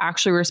body is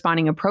actually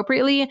responding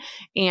appropriately,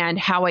 and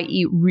how I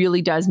eat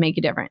really does make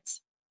a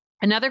difference.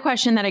 Another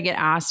question that I get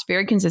asked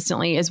very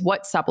consistently is,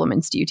 what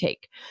supplements do you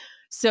take?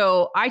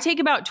 So I take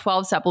about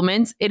 12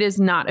 supplements. It is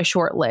not a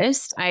short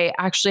list. I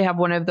actually have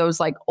one of those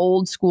like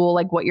old school,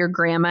 like what your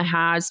grandma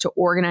has to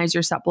organize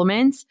your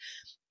supplements.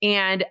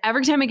 And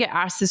every time I get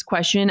asked this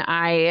question,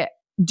 I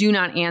do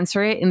not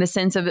answer it, in the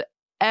sense of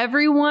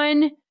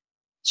everyone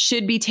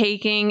should be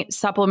taking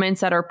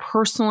supplements that are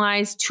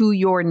personalized to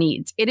your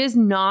needs. It is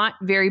not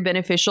very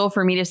beneficial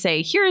for me to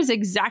say, here is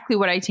exactly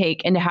what I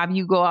take, and to have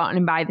you go out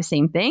and buy the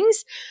same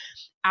things.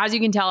 As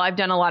you can tell, I've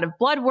done a lot of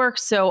blood work,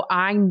 so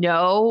I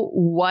know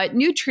what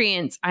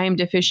nutrients I am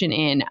deficient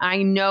in.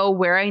 I know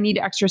where I need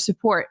extra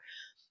support.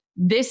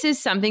 This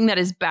is something that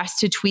is best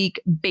to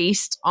tweak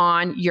based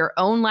on your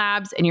own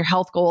labs and your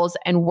health goals,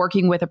 and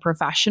working with a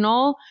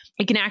professional.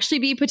 It can actually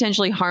be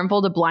potentially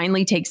harmful to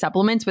blindly take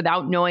supplements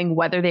without knowing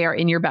whether they are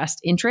in your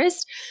best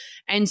interest.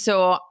 And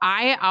so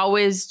I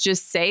always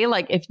just say,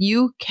 like, if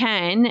you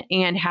can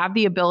and have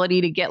the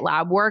ability to get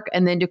lab work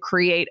and then to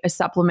create a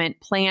supplement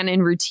plan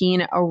and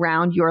routine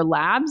around your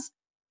labs,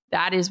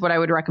 that is what I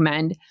would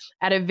recommend.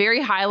 At a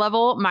very high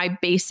level, my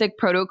basic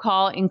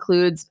protocol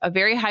includes a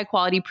very high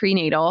quality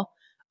prenatal,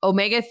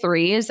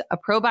 omega-3s, a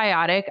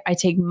probiotic. I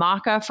take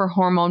maca for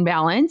hormone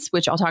balance,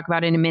 which I'll talk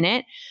about in a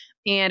minute.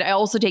 And I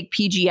also take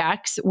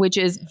PGX, which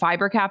is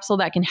fiber capsule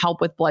that can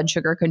help with blood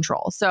sugar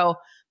control. So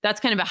that's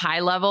kind of a high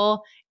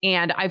level.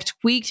 And I've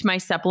tweaked my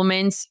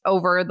supplements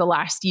over the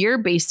last year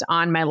based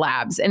on my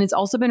labs. And it's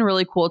also been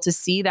really cool to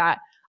see that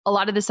a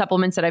lot of the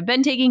supplements that I've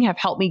been taking have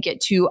helped me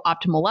get to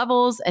optimal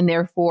levels. And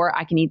therefore,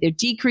 I can either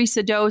decrease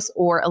the dose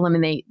or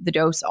eliminate the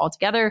dose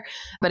altogether.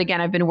 But again,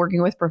 I've been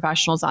working with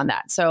professionals on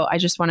that. So I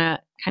just want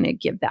to kind of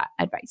give that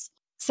advice.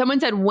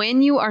 Someone said,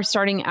 when you are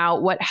starting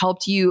out, what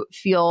helped you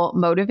feel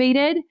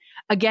motivated?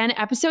 Again,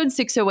 episode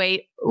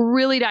 608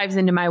 really dives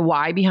into my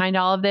why behind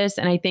all of this.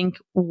 And I think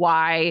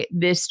why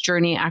this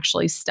journey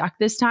actually stuck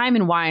this time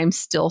and why I'm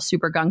still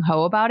super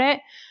gung-ho about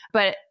it.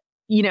 But,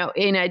 in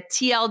a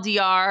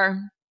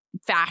TLDR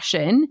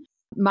fashion,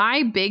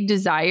 my big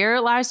desire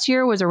last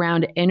year was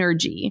around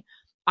energy.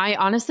 I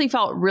honestly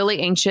felt really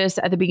anxious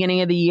at the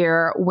beginning of the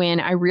year when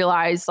I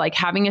realized, like,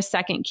 having a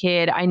second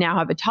kid, I now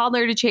have a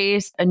toddler to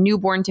chase, a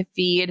newborn to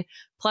feed.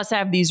 Plus, I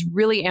have these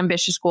really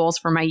ambitious goals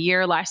for my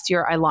year. Last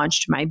year, I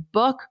launched my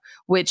book,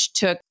 which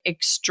took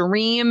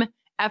extreme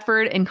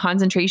effort and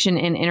concentration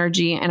and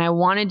energy. And I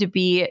wanted to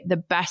be the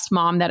best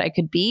mom that I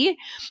could be.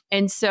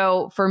 And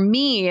so for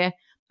me,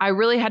 I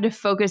really had to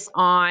focus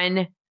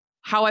on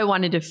how I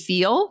wanted to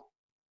feel.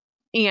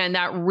 And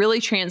that really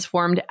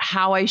transformed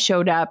how I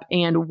showed up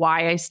and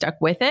why I stuck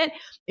with it.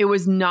 It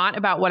was not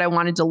about what I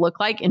wanted to look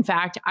like. In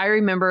fact, I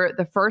remember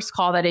the first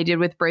call that I did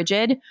with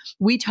Bridget,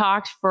 we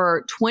talked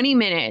for 20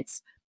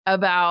 minutes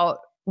about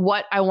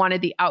what I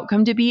wanted the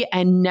outcome to be.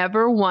 And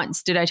never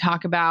once did I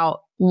talk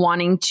about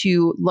wanting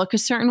to look a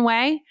certain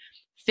way,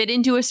 fit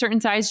into a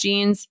certain size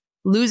jeans,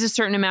 lose a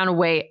certain amount of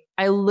weight.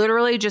 I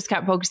literally just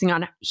kept focusing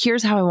on,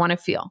 here's how I want to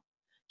feel.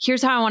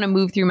 Here's how I want to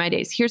move through my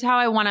days. Here's how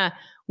I want to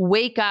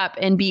wake up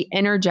and be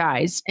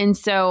energized. And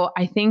so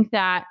I think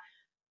that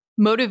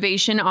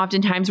motivation,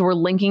 oftentimes we're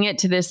linking it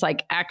to this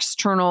like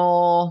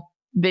external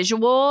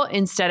visual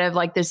instead of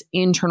like this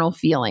internal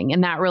feeling.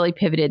 And that really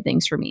pivoted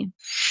things for me.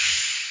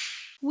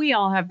 We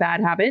all have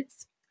bad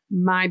habits.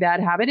 My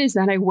bad habit is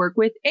that I work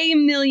with a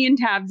million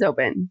tabs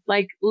open.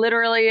 Like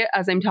literally,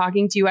 as I'm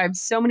talking to you, I have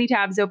so many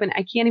tabs open.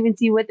 I can't even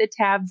see what the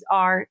tabs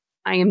are.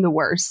 I am the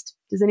worst.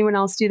 Does anyone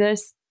else do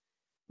this?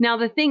 Now,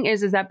 the thing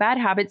is that bad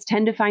habits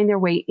tend to find their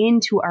way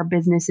into our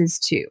businesses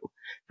too.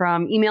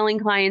 From emailing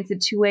clients at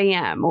 2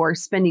 a.m. or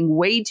spending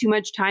way too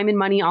much time and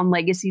money on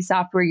legacy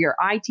software your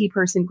IT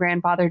person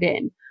grandfathered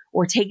in,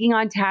 or taking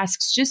on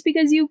tasks just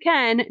because you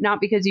can, not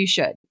because you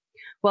should.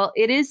 Well,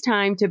 it is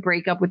time to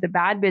break up with the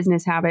bad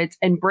business habits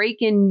and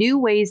break in new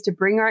ways to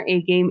bring our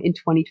A game in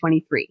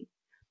 2023.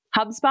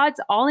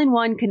 HubSpot's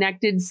all-in-one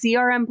connected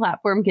CRM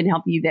platform can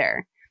help you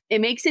there. It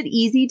makes it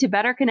easy to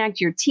better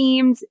connect your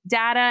teams,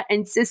 data,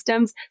 and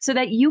systems so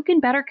that you can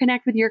better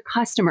connect with your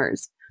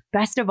customers.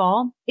 Best of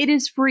all, it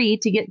is free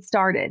to get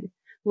started.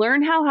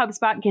 Learn how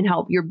HubSpot can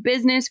help your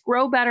business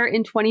grow better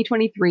in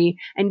 2023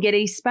 and get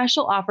a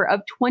special offer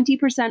of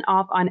 20%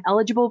 off on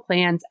eligible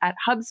plans at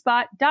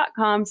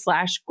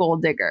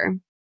HubSpot.com/goaldigger.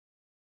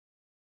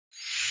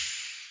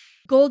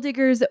 Goal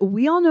diggers,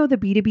 we all know the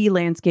B2B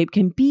landscape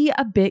can be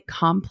a bit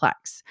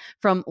complex.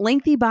 From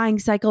lengthy buying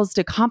cycles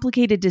to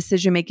complicated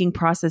decision-making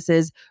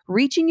processes,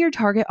 reaching your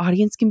target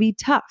audience can be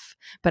tough.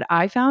 But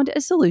I found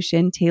a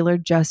solution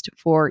tailored just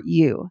for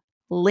you.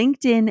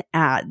 LinkedIn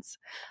ads.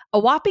 A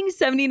whopping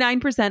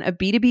 79% of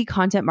B2B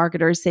content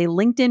marketers say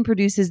LinkedIn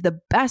produces the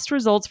best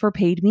results for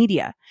paid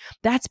media.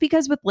 That's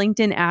because with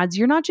LinkedIn ads,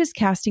 you're not just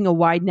casting a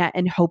wide net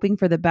and hoping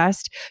for the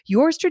best,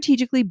 you're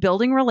strategically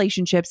building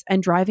relationships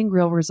and driving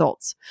real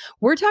results.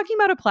 We're talking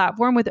about a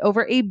platform with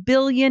over 1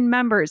 billion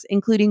members,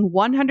 including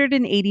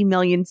 180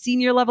 million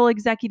senior level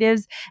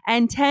executives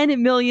and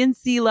 10 million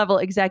C-level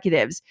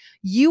executives.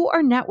 You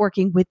are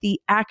networking with the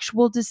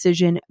actual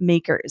decision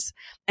makers.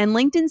 And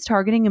LinkedIn's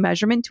targeting and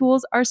measurement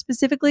tools are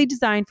specifically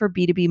designed for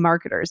B2B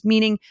marketers,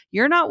 meaning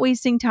you're not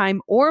wasting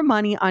time or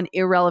money on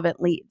irrelevant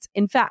leads.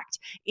 In fact,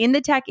 in the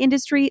tech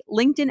industry,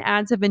 LinkedIn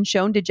ads have been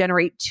shown to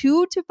generate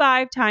 2 to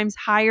 5 times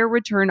higher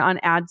return on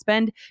ad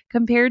spend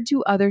compared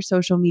to other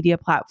social media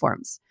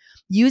platforms.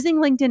 Using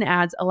LinkedIn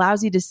ads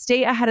allows you to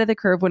stay ahead of the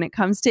curve when it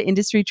comes to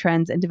industry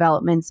trends and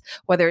developments,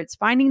 whether it's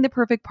finding the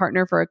perfect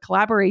partner for a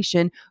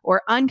collaboration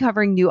or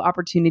uncovering new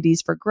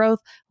opportunities for growth.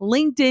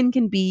 LinkedIn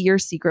can be your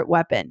secret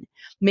weapon.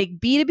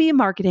 Make B2B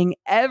marketing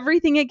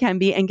everything it can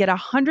be and get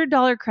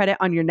 $100 credit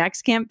on your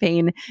next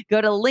campaign. Go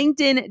to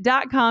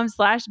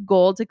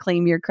linkedin.com/goal to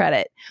claim your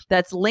credit.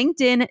 That's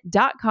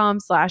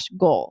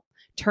linkedin.com/goal.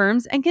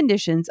 Terms and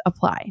conditions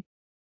apply.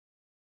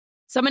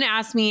 Someone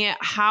asked me,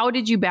 how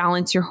did you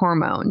balance your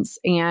hormones?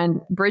 And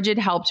Bridget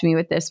helped me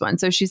with this one.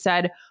 So she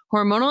said,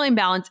 hormonal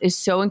imbalance is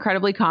so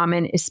incredibly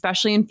common,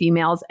 especially in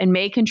females, and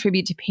may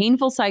contribute to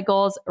painful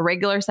cycles,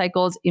 irregular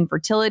cycles,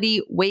 infertility,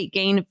 weight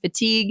gain,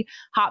 fatigue,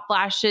 hot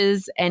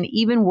flashes, and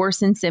even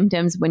worsened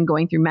symptoms when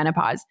going through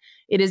menopause.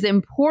 It is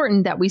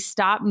important that we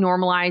stop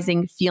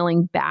normalizing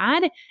feeling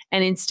bad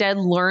and instead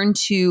learn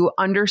to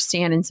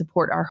understand and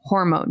support our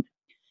hormone.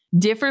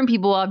 Different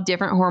people have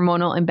different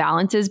hormonal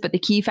imbalances, but the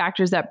key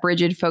factors that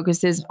Bridget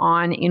focuses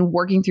on in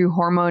working through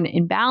hormone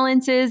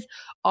imbalances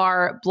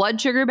are blood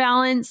sugar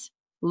balance,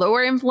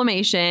 lower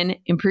inflammation,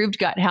 improved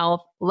gut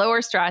health,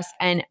 lower stress,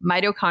 and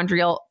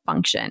mitochondrial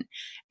function.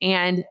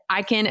 And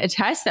I can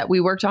attest that we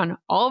worked on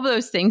all of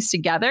those things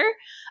together.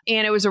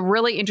 And it was a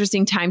really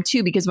interesting time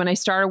too, because when I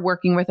started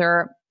working with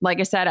her, like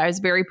I said, I was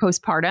very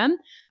postpartum.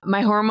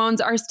 My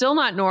hormones are still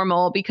not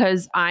normal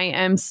because I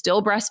am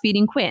still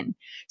breastfeeding Quinn.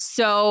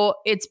 So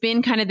it's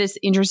been kind of this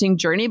interesting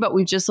journey, but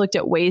we've just looked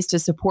at ways to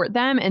support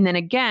them. And then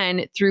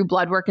again, through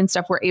blood work and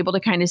stuff, we're able to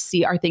kind of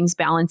see are things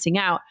balancing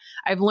out.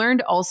 I've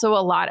learned also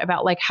a lot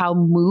about like how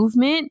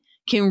movement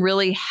can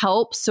really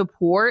help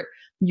support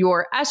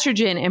your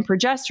estrogen and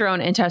progesterone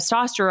and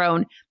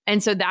testosterone.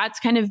 And so that's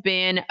kind of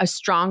been a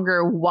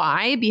stronger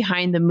why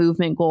behind the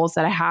movement goals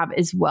that I have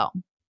as well.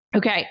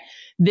 Okay,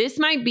 this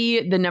might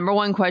be the number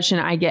one question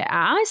I get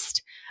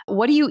asked.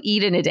 What do you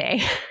eat in a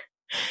day?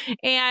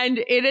 And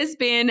it has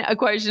been a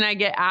question I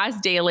get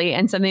asked daily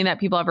and something that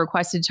people have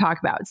requested to talk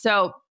about.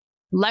 So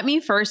let me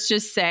first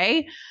just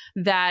say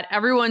that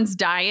everyone's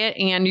diet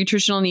and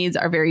nutritional needs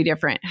are very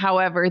different.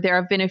 However, there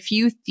have been a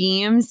few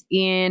themes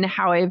in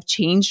how I've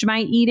changed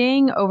my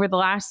eating over the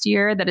last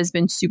year that has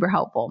been super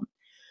helpful.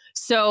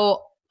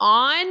 So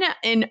on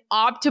an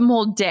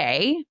optimal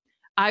day,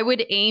 I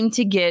would aim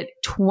to get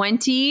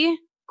 20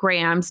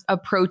 grams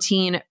of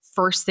protein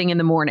first thing in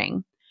the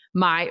morning.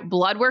 My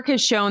blood work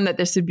has shown that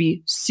this would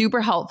be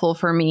super helpful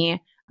for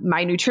me.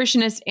 My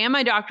nutritionist and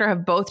my doctor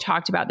have both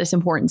talked about this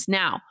importance.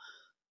 Now,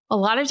 a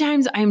lot of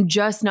times I'm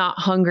just not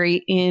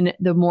hungry in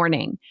the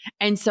morning.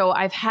 And so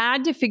I've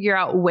had to figure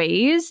out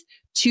ways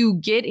to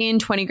get in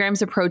 20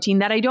 grams of protein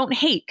that I don't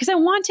hate because I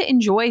want to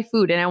enjoy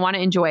food and I want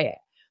to enjoy it.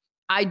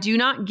 I do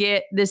not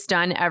get this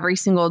done every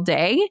single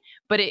day,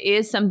 but it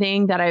is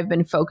something that I've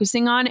been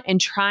focusing on and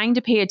trying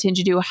to pay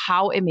attention to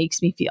how it makes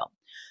me feel.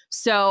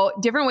 So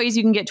different ways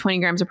you can get 20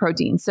 grams of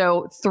protein.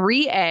 So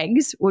 3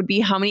 eggs would be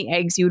how many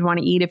eggs you would want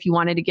to eat if you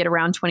wanted to get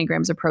around 20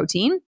 grams of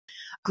protein.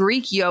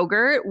 Greek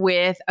yogurt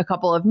with a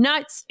couple of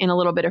nuts and a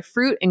little bit of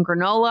fruit and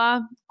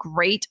granola,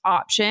 great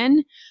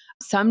option.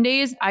 Some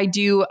days I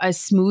do a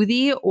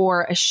smoothie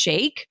or a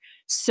shake.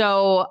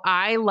 So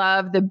I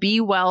love the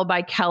Be Well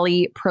by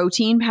Kelly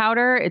protein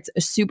powder. It's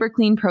a super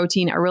clean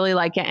protein. I really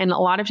like it. And a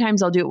lot of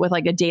times I'll do it with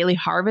like a Daily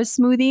Harvest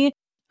smoothie.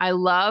 I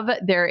love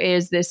there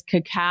is this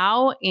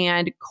cacao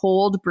and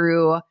cold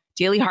brew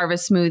Daily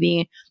Harvest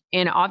smoothie.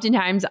 And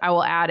oftentimes I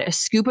will add a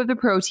scoop of the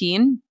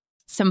protein,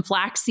 some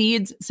flax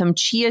seeds, some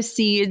chia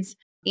seeds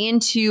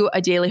into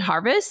a Daily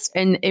Harvest,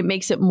 and it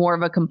makes it more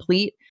of a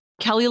complete.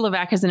 Kelly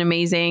LeVeque has an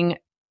amazing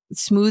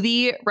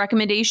smoothie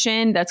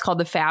recommendation that's called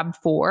the Fab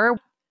Four.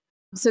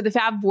 So the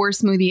Fab Four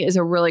smoothie is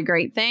a really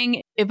great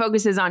thing. It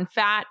focuses on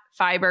fat,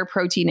 fiber,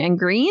 protein, and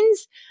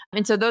greens.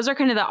 And so those are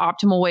kind of the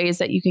optimal ways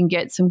that you can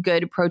get some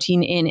good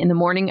protein in the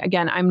morning.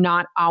 Again, I'm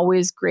not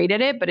always great at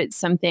it, but it's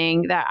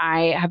something that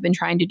I have been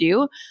trying to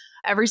do.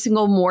 Every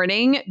single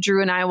morning,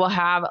 Drew and I will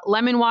have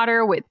lemon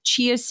water with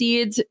chia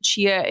seeds.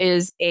 Chia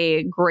is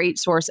a great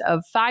source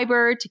of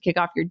fiber to kick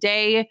off your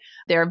day.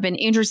 There have been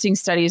interesting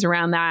studies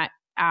around that,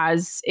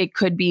 as it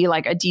could be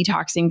like a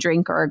detoxing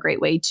drink or a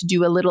great way to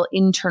do a little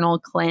internal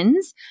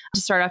cleanse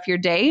to start off your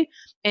day.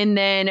 And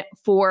then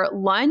for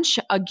lunch,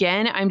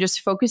 again, I'm just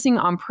focusing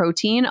on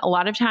protein. A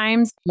lot of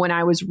times when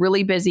I was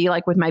really busy,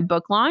 like with my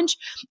book launch,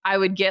 I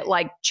would get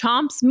like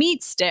Chomps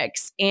meat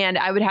sticks and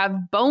I would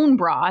have bone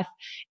broth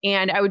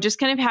and I would just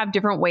kind of have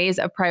different ways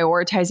of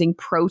prioritizing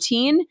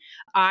protein.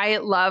 I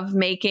love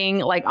making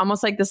like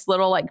almost like this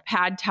little like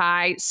pad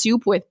thai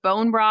soup with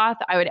bone broth.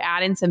 I would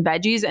add in some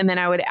veggies and then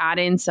I would add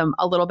in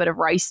a little bit of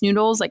rice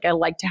noodles. Like I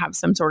like to have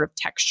some sort of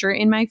texture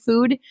in my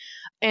food.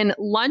 And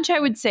lunch, I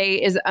would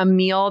say, is a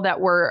meal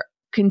that we're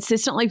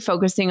consistently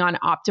focusing on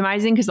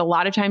optimizing because a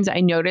lot of times I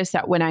notice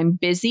that when I'm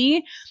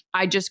busy,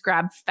 I just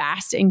grab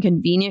fast and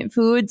convenient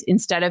foods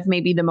instead of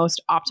maybe the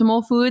most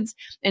optimal foods.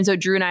 And so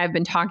Drew and I have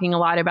been talking a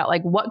lot about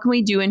like what can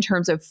we do in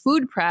terms of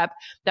food prep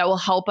that will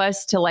help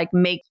us to like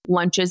make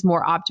lunches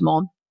more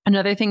optimal.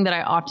 Another thing that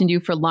I often do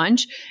for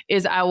lunch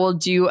is I will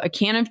do a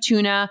can of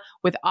tuna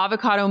with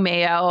avocado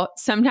mayo.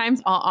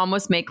 Sometimes I'll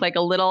almost make like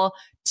a little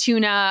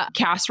tuna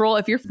casserole.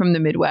 If you're from the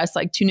Midwest,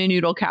 like tuna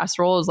noodle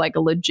casserole is like a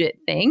legit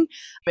thing.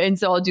 And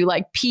so I'll do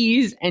like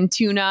peas and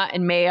tuna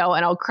and mayo,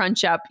 and I'll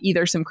crunch up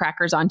either some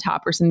crackers on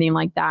top or something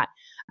like that.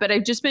 But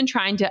I've just been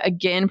trying to,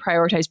 again,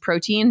 prioritize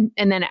protein.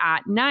 And then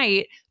at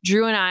night,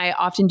 Drew and I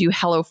often do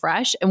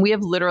HelloFresh. And we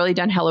have literally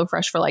done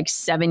HelloFresh for like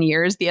 7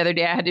 years. The other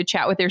day, I had to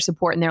chat with their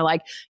support and they're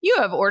like, you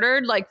have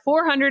ordered like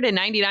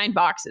 499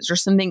 boxes or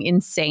something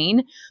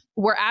insane.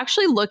 we're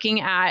actually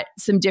looking at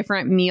some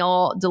different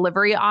meal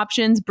delivery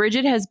options.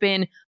 Bridget has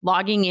been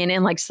logging in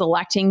and like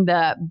selecting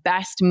the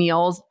best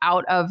meals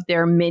out of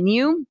their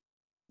menu.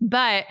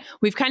 But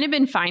we've kind of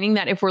been finding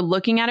that if we're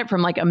looking at it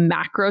from like a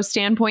macro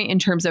standpoint in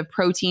terms of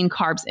protein,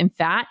 carbs, and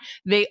fat,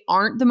 they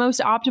aren't the most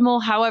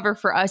optimal. However,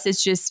 for us,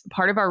 it's just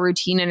part of our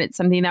routine and it's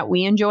something that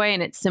we enjoy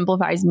and it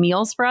simplifies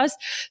meals for us.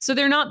 So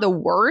they're not the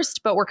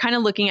worst, but we're kind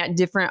of looking at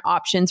different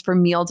options for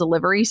meal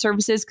delivery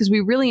services because we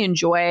really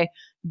enjoy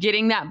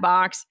getting that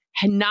box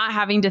and not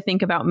having to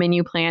think about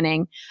menu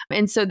planning.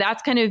 And so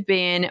that's kind of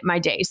been my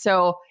day.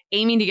 So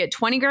aiming to get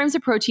 20 grams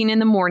of protein in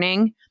the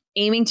morning,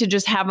 aiming to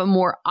just have a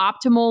more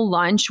optimal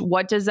lunch.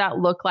 What does that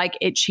look like?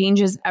 It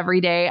changes every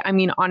day. I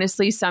mean,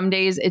 honestly, some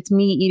days it's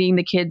me eating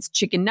the kids'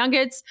 chicken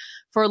nuggets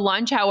for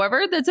lunch.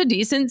 However, that's a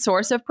decent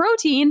source of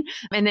protein.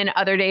 And then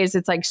other days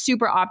it's like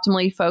super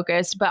optimally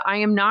focused, but I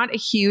am not a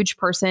huge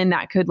person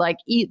that could like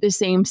eat the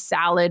same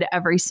salad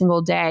every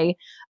single day.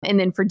 And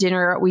then for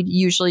dinner, we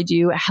usually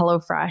do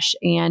HelloFresh,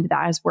 and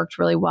that has worked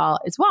really well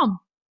as well.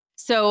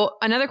 So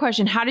another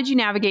question, how did you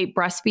navigate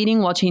breastfeeding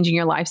while changing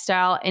your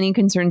lifestyle? Any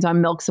concerns on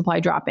milk supply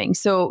dropping?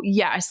 So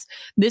yes,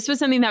 this was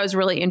something that was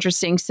really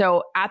interesting.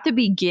 So at the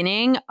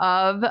beginning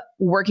of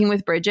working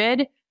with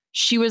Bridget,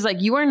 she was like,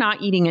 you are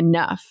not eating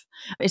enough,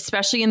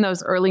 especially in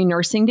those early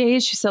nursing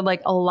days. She said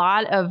like a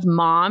lot of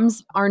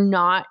moms are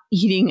not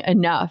eating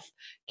enough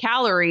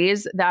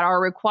calories that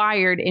are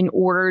required in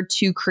order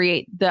to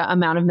create the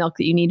amount of milk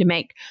that you need to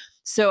make.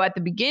 So at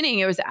the beginning,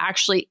 it was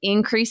actually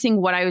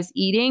increasing what I was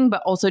eating,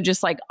 but also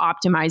just like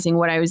optimizing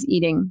what I was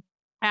eating.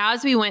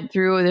 As we went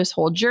through this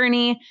whole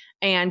journey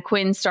and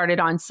Quinn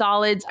started on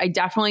solids, I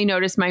definitely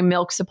noticed my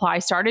milk supply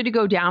started to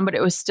go down, but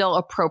it was still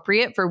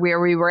appropriate for where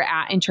we were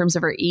at in terms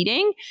of her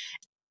eating.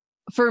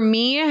 For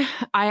me,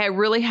 I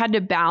really had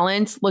to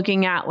balance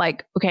looking at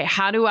like, okay,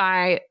 how do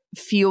I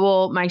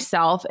fuel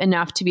myself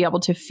enough to be able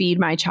to feed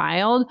my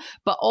child,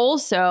 but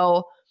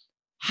also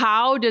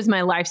how does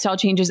my lifestyle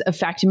changes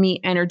affect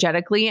me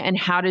energetically and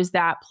how does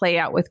that play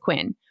out with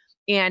Quinn?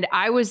 And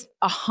I was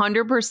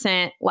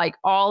 100% like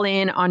all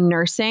in on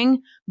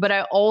nursing, but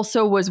I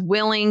also was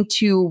willing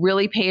to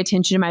really pay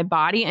attention to my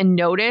body and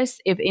notice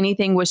if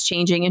anything was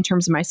changing in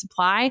terms of my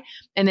supply,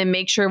 and then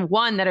make sure,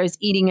 one, that I was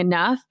eating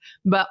enough,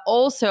 but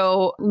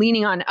also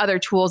leaning on other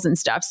tools and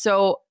stuff.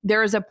 So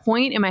there was a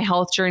point in my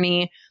health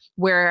journey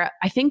where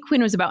I think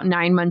Quinn was about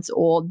 9 months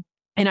old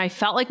and I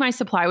felt like my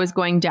supply was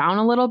going down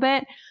a little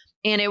bit.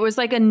 And it was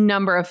like a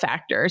number of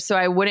factors. So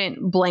I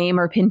wouldn't blame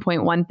or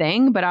pinpoint one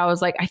thing, but I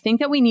was like, I think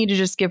that we need to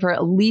just give her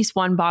at least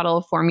one bottle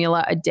of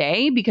formula a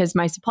day because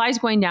my supply is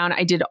going down.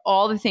 I did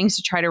all the things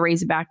to try to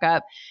raise it back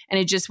up and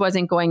it just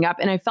wasn't going up.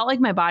 And I felt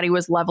like my body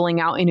was leveling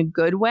out in a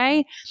good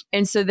way.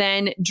 And so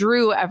then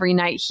Drew, every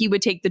night, he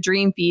would take the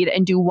Dream Feed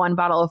and do one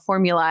bottle of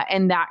formula.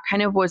 And that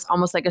kind of was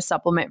almost like a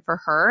supplement for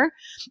her.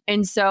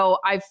 And so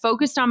I've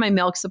focused on my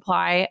milk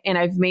supply and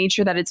I've made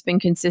sure that it's been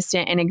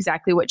consistent and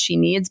exactly what she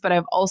needs. But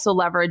I've also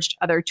leveraged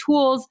other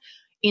tools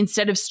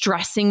instead of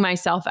stressing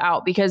myself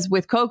out, because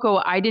with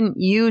Coco, I didn't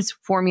use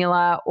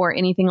formula or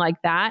anything like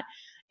that.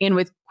 And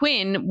with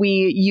Quinn,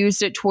 we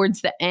used it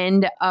towards the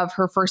end of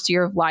her first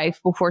year of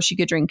life before she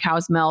could drink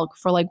cow's milk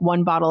for like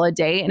one bottle a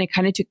day. And it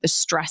kind of took the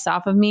stress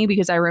off of me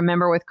because I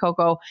remember with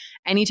Coco,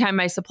 anytime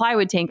my supply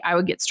would tank, I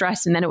would get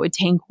stressed and then it would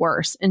tank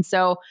worse. And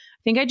so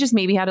I think I just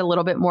maybe had a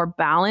little bit more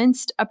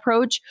balanced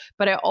approach,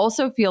 but I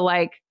also feel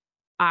like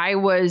I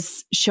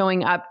was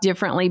showing up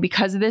differently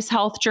because of this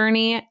health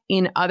journey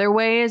in other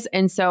ways.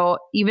 And so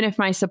even if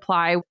my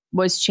supply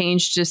was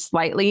changed just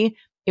slightly,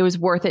 it was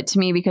worth it to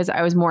me because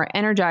I was more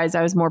energized.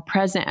 I was more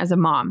present as a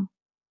mom.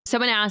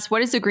 Someone asked,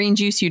 what is the green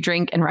juice you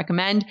drink and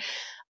recommend?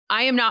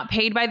 I am not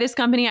paid by this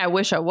company. I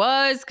wish I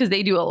was because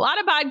they do a lot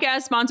of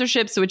podcast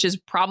sponsorships, which is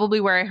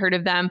probably where I heard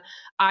of them.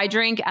 I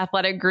drink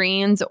Athletic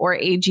Greens or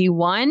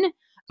AG1.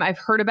 I've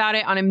heard about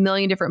it on a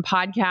million different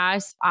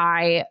podcasts.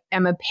 I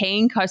am a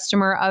paying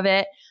customer of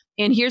it.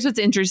 And here's what's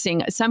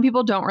interesting. Some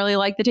people don't really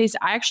like the taste.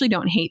 I actually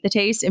don't hate the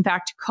taste. In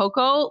fact,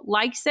 Coco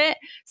likes it.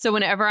 So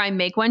whenever I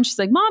make one, she's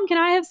like, Mom, can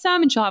I have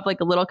some? And she'll have like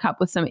a little cup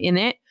with some in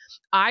it.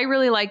 I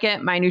really like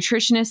it. My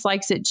nutritionist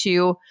likes it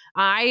too.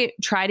 I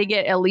try to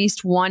get at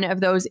least one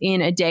of those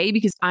in a day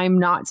because I'm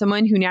not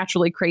someone who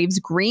naturally craves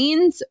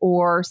greens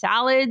or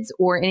salads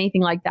or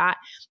anything like that.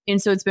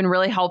 And so it's been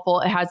really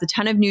helpful. It has a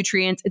ton of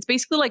nutrients. It's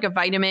basically like a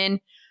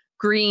vitamin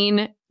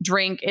green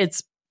drink.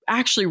 It's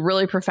actually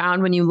really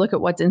profound when you look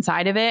at what's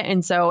inside of it.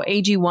 And so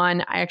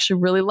AG1, I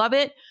actually really love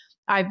it.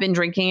 I've been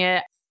drinking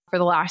it for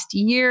the last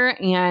year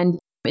and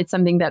it's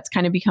something that's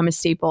kind of become a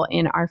staple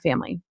in our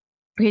family.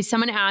 Okay,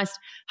 someone asked,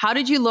 how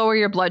did you lower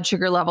your blood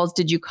sugar levels?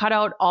 Did you cut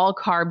out all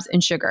carbs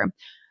and sugar?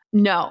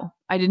 No,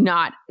 I did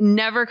not.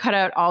 Never cut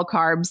out all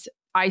carbs.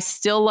 I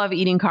still love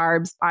eating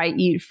carbs. I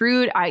eat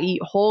fruit. I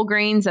eat whole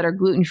grains that are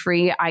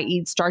gluten-free. I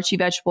eat starchy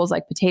vegetables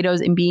like potatoes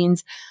and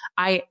beans.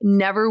 I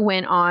never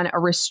went on a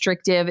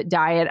restrictive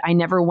diet. I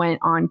never went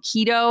on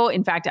keto.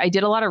 In fact, I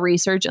did a lot of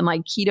research and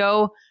like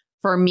keto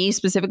for me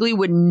specifically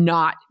would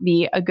not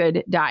be a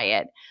good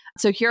diet.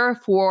 So here are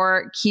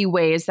 4 key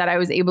ways that I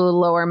was able to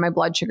lower my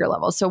blood sugar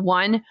levels. So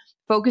 1,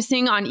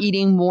 focusing on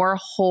eating more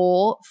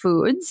whole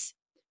foods.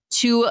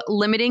 2,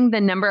 limiting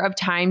the number of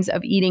times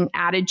of eating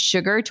added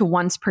sugar to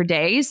once per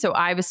day. So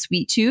I have a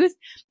sweet tooth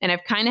and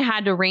I've kind of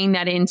had to rein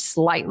that in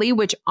slightly,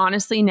 which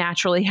honestly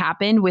naturally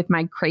happened with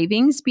my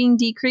cravings being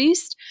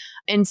decreased.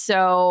 And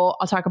so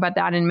I'll talk about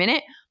that in a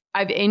minute.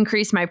 I've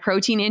increased my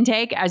protein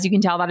intake. As you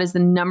can tell, that is the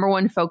number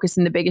one focus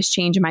and the biggest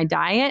change in my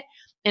diet.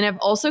 And I've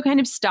also kind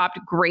of stopped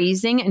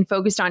grazing and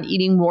focused on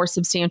eating more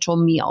substantial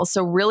meals.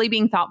 So really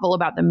being thoughtful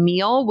about the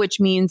meal, which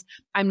means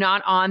I'm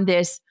not on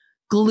this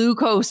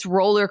glucose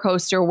roller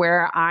coaster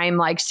where I'm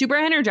like super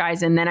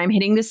energized and then I'm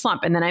hitting the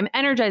slump and then I'm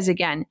energized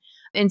again.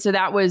 And so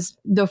that was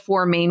the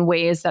 4 main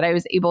ways that I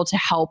was able to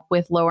help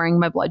with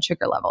lowering my blood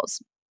sugar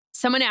levels.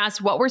 Someone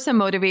asked, what were some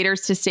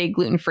motivators to stay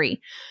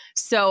gluten-free?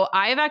 So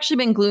I have actually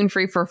been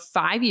gluten-free for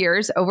 5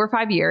 years, over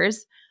 5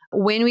 years.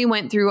 When we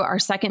went through our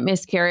second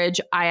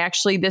miscarriage,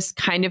 this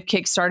kind of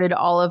kickstarted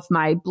all of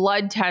my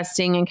blood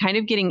testing and kind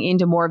of getting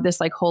into more of this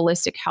like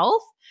holistic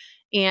health.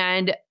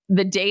 And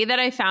the day that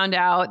I found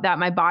out that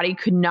my body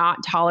could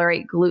not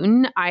tolerate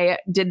gluten, I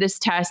did this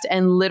test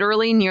and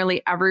literally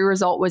nearly every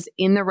result was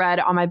in the red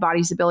on my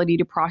body's ability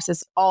to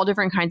process all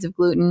different kinds of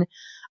gluten.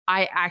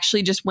 I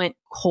actually just went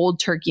cold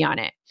turkey on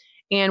it.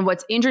 And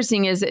what's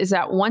interesting is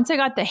that once I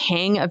got the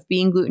hang of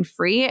being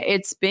gluten-free,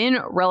 it's been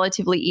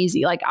relatively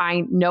easy. Like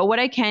I know what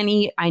I can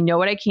eat. I know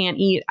what I can't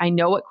eat. I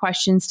know what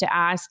questions to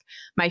ask.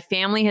 My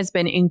family has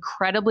been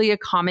incredibly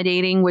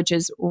accommodating, which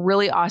is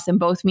really awesome.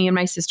 Both me and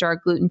my sister are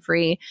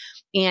gluten-free.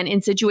 And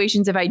in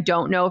situations, if I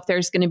don't know if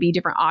there's going to be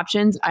different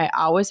options, I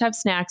always have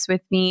snacks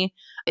with me.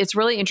 It's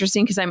really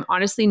interesting because I'm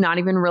honestly not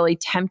even really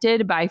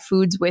tempted by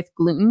foods with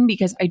gluten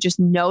because I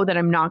just know that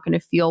I'm not going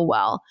to feel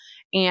well.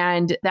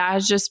 And that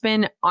has just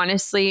been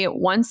honestly,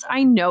 once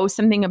I know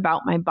something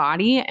about my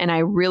body and I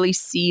really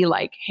see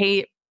like,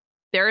 hey,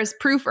 there is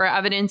proof or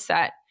evidence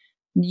that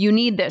you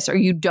need this or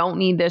you don't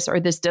need this or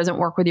this doesn't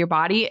work with your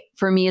body,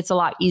 for me, it's a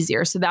lot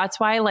easier. So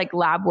that's why like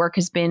lab work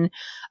has been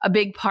a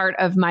big part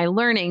of my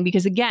learning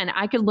because again,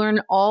 I could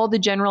learn all the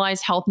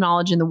generalized health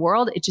knowledge in the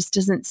world. It just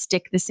doesn't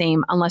stick the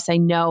same unless I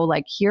know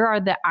like, here are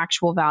the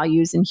actual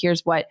values and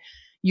here's what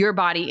your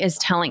body is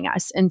telling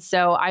us. And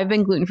so I've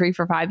been gluten-free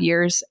for 5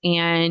 years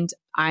and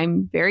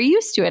I'm very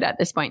used to it at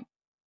this point.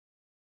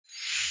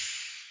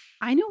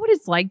 I know what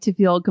it's like to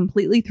feel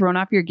completely thrown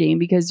off your game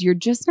because you're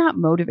just not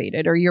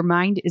motivated or your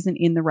mind isn't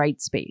in the right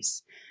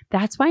space.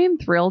 That's why I'm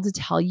thrilled to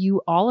tell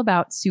you all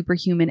about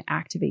Superhuman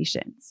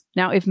Activations.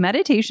 Now, if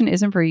meditation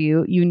isn't for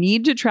you, you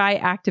need to try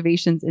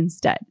Activations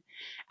instead.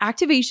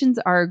 Activations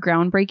are a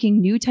groundbreaking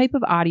new type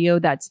of audio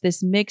that's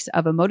this mix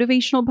of a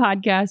motivational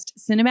podcast,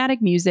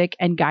 cinematic music,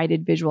 and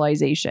guided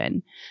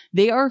visualization.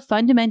 They are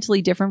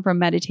fundamentally different from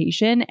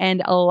meditation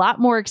and a lot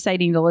more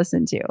exciting to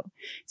listen to.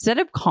 Instead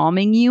of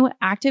calming you,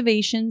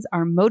 activations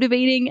are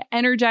motivating,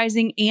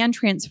 energizing, and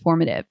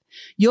transformative.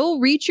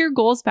 You'll reach your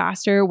goals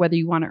faster, whether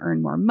you want to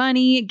earn more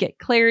money, get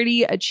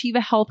clarity, achieve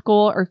a health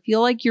goal, or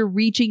feel like you're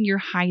reaching your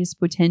highest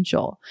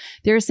potential.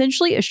 They're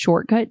essentially a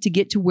shortcut to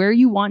get to where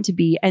you want to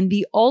be and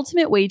the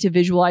ultimate way to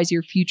visualize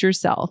your future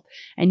self.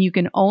 And you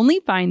can only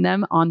find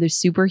them on the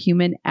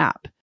Superhuman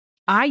app.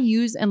 I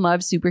use and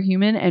love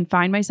Superhuman and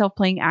find myself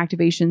playing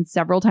activations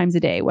several times a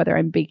day, whether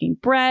I'm baking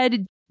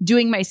bread,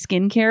 doing my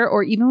skincare,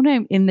 or even when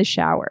I'm in the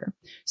shower.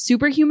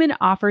 Superhuman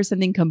offers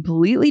something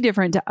completely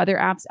different to other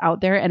apps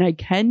out there, and I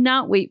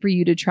cannot wait for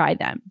you to try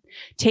them.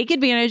 Take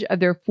advantage of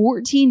their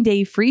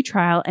 14-day free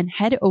trial and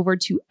head over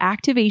to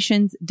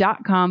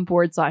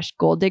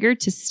activations.com/goaldigger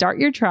to start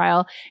your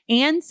trial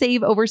and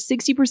save over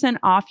 60%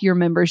 off your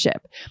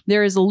membership.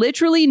 There is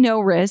literally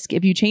no risk.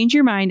 If you change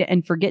your mind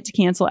and forget to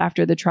cancel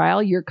after the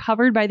trial, you're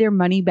covered by their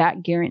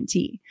money-back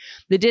guarantee.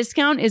 The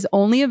discount is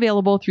only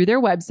available through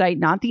their website,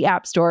 not the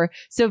App Store.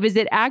 So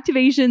visit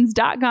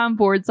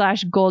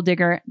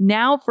activations.com/goaldigger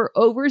now for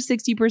over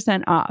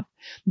 60% off.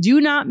 Do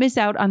not miss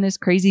out on this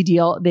crazy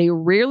deal. They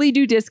rarely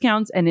do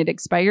discounts and it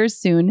expires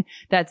soon.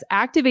 That's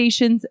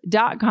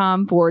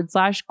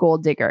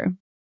activations.com/goaldigger.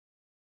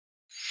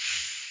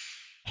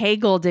 Hey,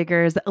 Goal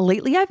Diggers.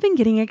 Lately, I've been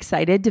getting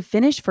excited to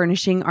finish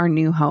furnishing our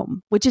new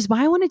home, which is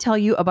why I want to tell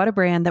you about a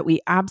brand that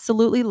we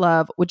absolutely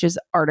love, which is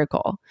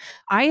Article.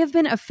 I have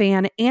been a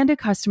fan and a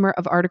customer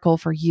of Article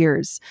for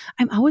years.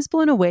 I'm always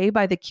blown away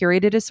by the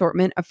curated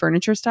assortment of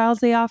furniture styles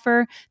they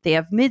offer. They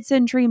have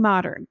mid-century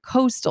modern,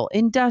 coastal,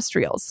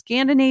 industrial,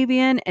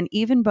 Scandinavian, and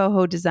even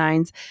boho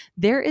designs.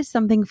 There is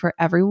something for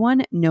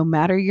everyone, no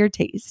matter your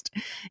taste.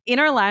 In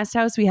our last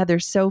house, we had their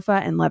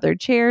sofa and leather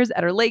chairs.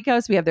 At our lake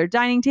house, we have their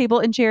dining table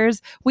and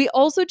chairs. We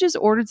also just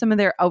ordered some of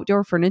their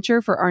outdoor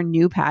furniture for our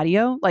new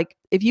patio. Like,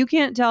 if you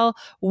can't tell,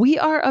 we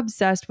are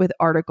obsessed with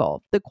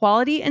Article. The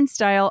quality and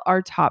style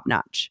are top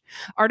notch.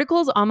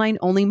 Article's online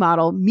only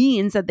model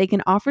means that they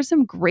can offer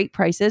some great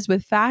prices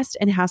with fast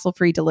and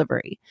hassle-free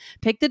delivery.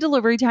 Pick the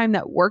delivery time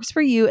that works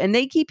for you, and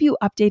they keep you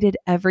updated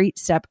every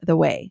step of the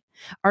way.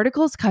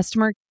 Article's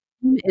customer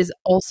is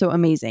also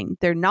amazing.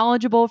 They're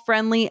knowledgeable,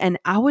 friendly, and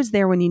always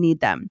there when you need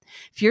them.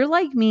 If you're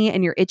like me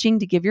and you're itching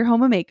to give your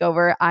home a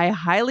makeover, I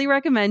highly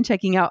recommend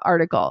checking out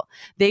Article.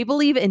 They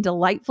believe in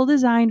delightful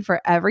design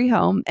for every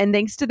home, and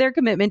thanks to their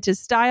commitment to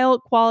style,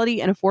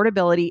 quality, and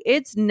affordability,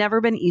 it's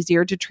never been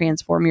easier to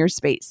transform your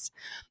space.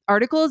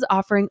 Article is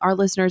offering our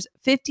listeners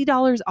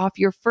 $50 off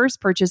your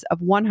first purchase of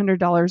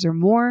 $100 or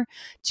more.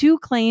 To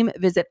claim,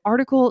 visit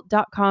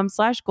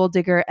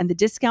article.com/goaldigger and the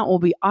discount will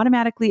be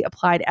automatically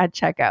applied at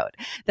checkout.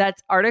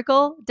 That's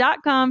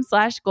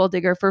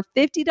article.com/goaldigger for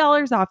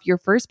 $50 off your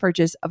first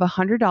purchase of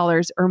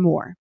 $100 or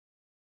more.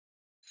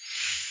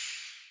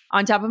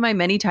 On top of my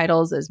many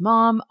titles as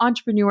mom,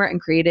 entrepreneur, and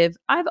creative,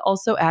 I've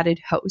also added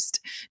host.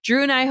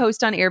 Drew and I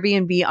host on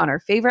Airbnb on our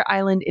favorite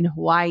island in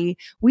Hawaii.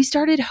 We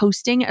started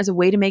hosting as a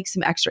way to make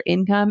some extra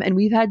income, and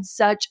we've had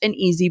such an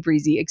easy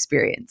breezy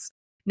experience.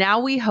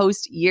 Now we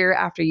host year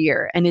after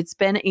year, and it's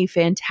been a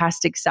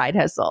fantastic side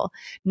hustle.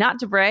 Not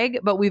to brag,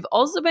 but we've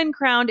also been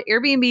crowned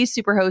Airbnb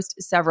Superhost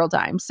several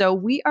times, so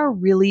we are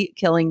really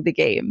killing the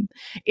game.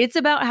 It's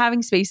about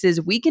having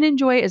spaces we can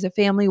enjoy as a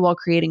family while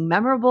creating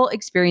memorable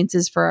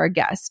experiences for our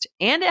guests,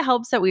 and it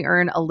helps that we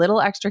earn a little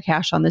extra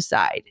cash on the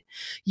side.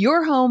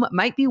 Your home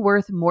might be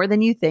worth more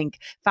than you think.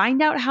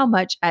 Find out how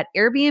much at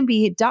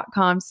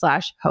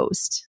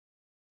airbnb.com/host.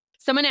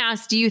 Someone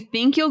asked, do you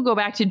think you'll go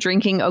back to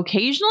drinking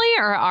occasionally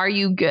or are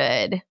you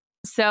good?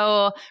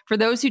 So for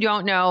those who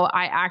don't know,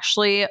 I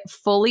actually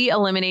fully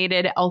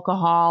eliminated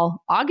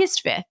alcohol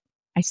August 5th.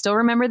 I still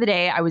remember the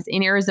day. I was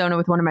in Arizona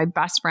with one of my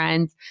best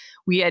friends.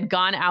 We had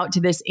gone out to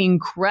this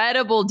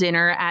incredible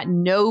dinner at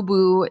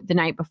Nobu the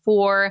night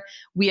before.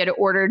 We had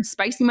ordered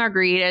spicy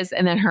margaritas,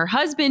 and then her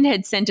husband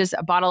had sent us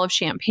a bottle of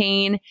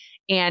champagne,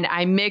 and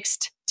I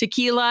mixed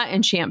tequila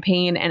and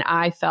champagne, and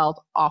I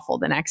felt awful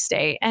the next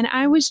day. And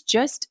I was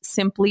just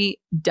simply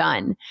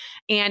done.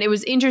 And it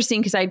was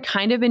interesting because I'd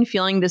kind of been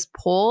feeling this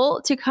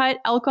pull to cut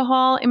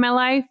alcohol in my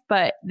life,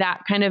 but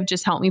that kind of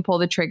just helped me pull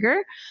the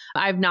trigger.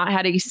 I've not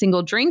had a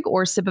single drink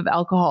or sip of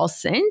alcohol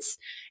since.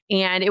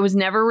 And it was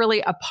never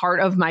really a part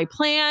of my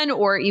plan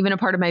or even a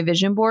part of my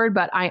vision board,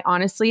 but I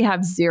honestly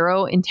have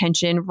zero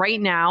intention right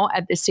now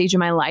at this stage of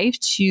my life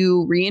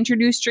to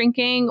reintroduce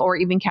drinking or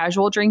even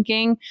casual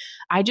drinking.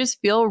 I just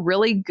feel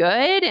really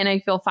good and I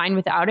feel fine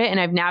without it. And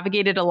I've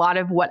navigated a lot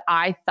of what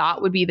I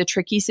thought would be the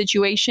tricky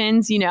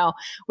situations, you know,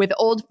 with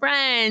old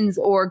friends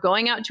or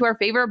going out to our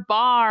favorite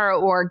bar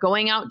or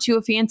going out to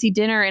a fancy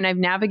dinner. And I've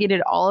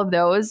navigated all of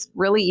those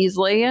really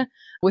easily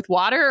with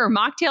water or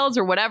mocktails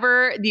or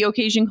whatever the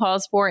occasion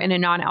calls for in a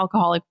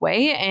non-alcoholic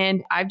way.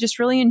 And I've just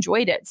really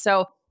enjoyed it.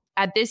 So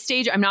at this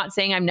stage, I'm not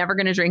saying I'm never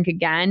going to drink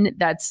again.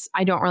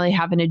 I don't really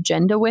have an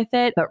agenda with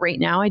it. But right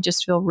now, I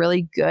just feel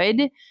really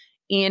good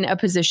in a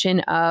position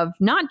of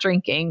not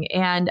drinking.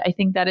 And I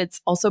think that it's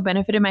also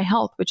benefited my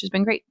health, which has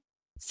been great.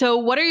 So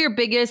what are your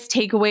biggest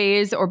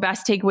takeaways or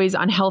best takeaways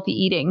on healthy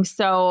eating?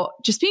 So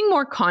just being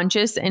more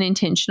conscious and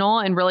intentional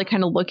and really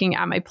kind of looking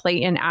at my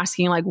plate and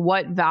asking like,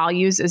 what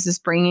values is this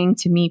bringing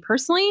to me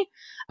personally?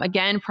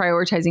 Again,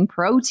 prioritizing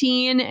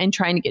protein and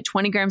trying to get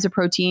 20 grams of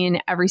protein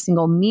every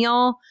single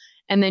meal.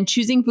 And then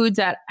choosing foods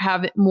that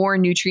have more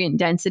nutrient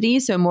density,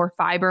 so more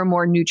fiber,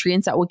 more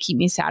nutrients that will keep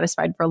me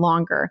satisfied for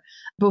longer.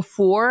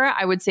 Before,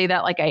 I would say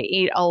that like I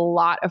ate a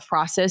lot of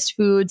processed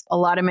foods. A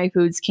lot of my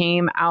foods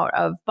came out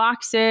of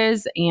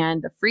boxes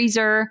and the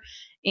freezer.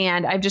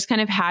 And I've just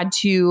kind of had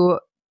to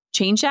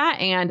change that.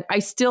 And I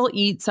still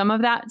eat some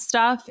of that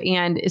stuff.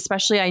 And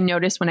especially I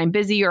notice when I'm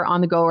busy or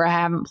on the go or I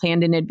haven't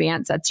planned in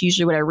advance, that's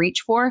usually what I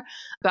reach for.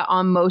 But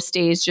on most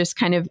days, just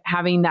kind of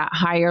having that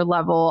higher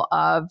level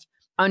of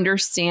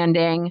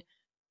understanding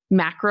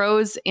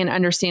macros and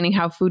understanding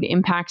how food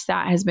impacts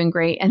that has been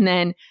great. And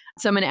then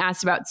someone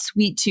asked about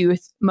sweet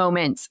tooth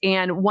moments.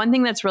 And one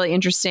thing that's really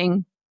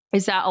interesting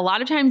is that a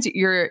lot of times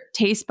your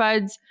taste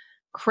buds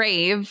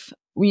crave,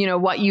 you know,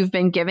 what you've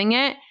been giving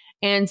it.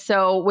 And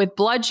so with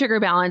blood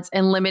sugar balance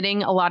and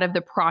limiting a lot of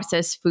the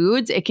processed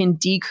foods, it can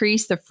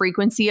decrease the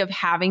frequency of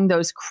having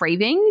those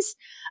cravings.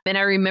 And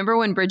I remember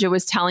when Bridget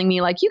was telling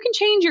me like, you can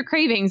change your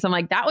cravings. I'm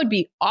like, that would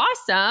be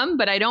awesome,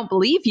 but I don't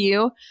believe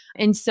you.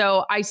 And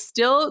so I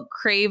still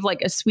crave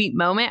like a sweet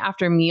moment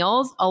after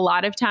meals. A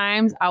lot of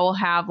times I will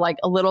have like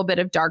a little bit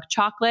of dark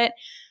chocolate.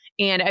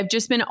 And I've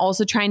just been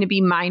also trying to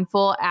be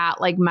mindful at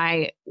like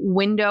my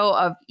window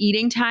of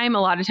eating time.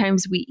 A lot of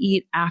times we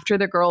eat after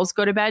the girls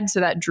go to bed so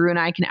that Drew and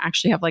I can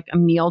actually have like a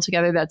meal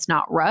together that's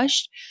not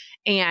rushed.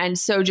 And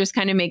so just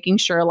kind of making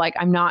sure like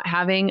I'm not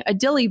having a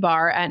dilly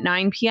bar at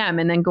 9 p.m.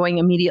 and then going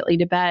immediately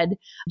to bed,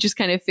 just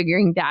kind of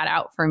figuring that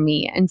out for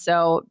me. And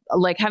so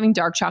like having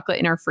dark chocolate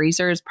in our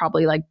freezer is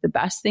probably like the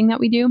best thing that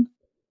we do.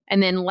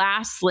 And then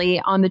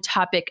lastly, on the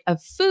topic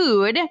of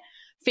food,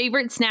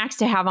 favorite snacks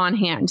to have on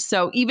hand.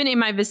 So even in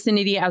my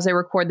vicinity, as I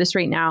record this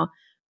right now,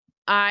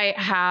 I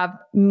have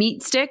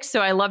meat sticks.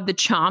 So I love the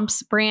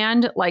Chomps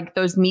brand, like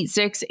those meat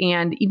sticks,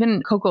 and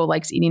even Coco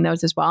likes eating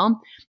those as well.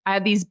 I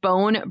have these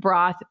bone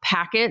broth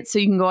packets. So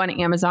you can go on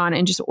Amazon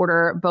and just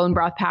order bone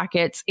broth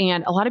packets.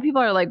 And a lot of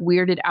people are like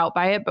weirded out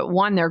by it, but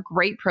one, they're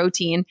great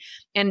protein.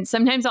 And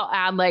sometimes I'll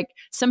add like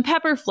some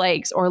pepper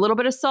flakes or a little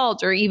bit of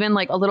salt or even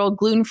like a little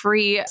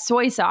gluten-free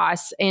soy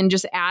sauce and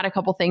just add a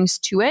couple things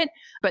to it.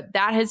 But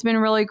that has been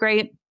really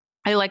great.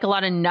 I like a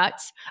lot of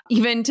nuts,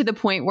 even to the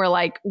point where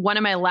like one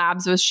of my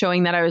labs was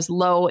showing that I was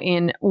low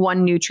in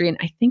one nutrient.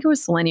 I think it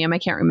was selenium. I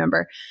can't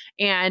remember.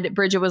 And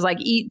Bridget was like,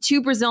 eat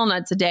 2 Brazil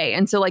nuts a day.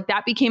 And so like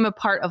that became a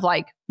part of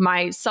like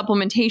my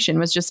supplementation,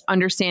 was just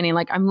understanding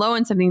like I'm low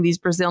in something. These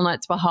Brazil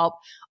nuts will help.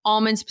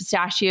 Almonds,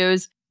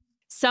 pistachios.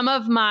 Some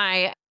of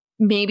my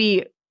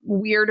maybe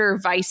weirder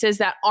vices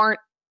that aren't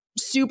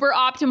super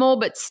optimal,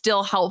 but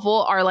still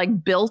helpful are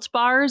like Built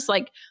bars.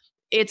 Like,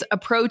 it's a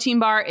protein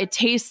bar. It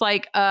tastes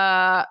like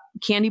a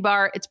candy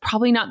bar. It's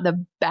probably not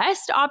the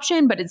best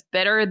option, but it's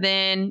better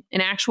than an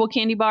actual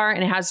candy bar.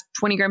 And it has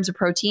 20 grams of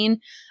protein.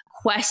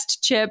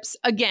 Quest chips,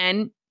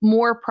 again,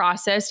 more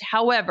processed.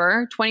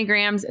 However, 20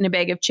 grams in a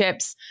bag of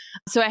chips.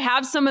 So I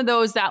have some of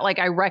those that like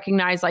I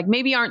recognize like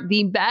maybe aren't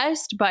the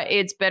best, but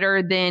it's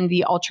better than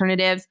the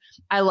alternatives.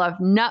 I love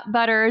nut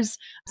butters.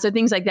 So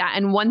things like that.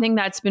 And one thing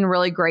that's been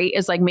really great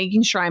is like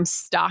making sure I'm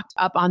stocked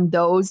up on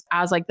those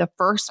as like the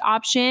first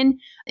option.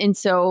 And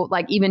so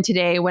like even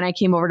today when I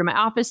came over to my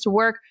office to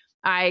work,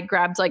 I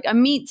grabbed like a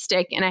meat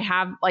stick and I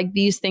have like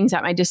these things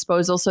at my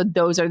disposal. So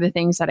those are the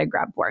things that I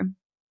grabbed for.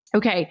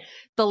 Okay,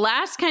 the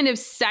last kind of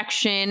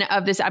section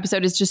of this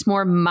episode is just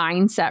more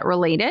mindset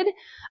related.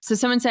 So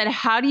someone said,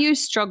 how do you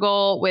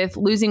struggle with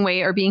losing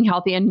weight or being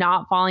healthy and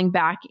not falling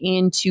back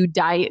into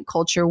diet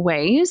culture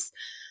ways?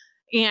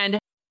 And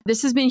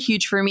this has been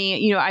huge for me.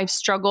 You know, I've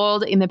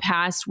struggled in the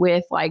past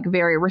with like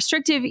very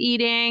restrictive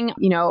eating,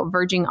 you know,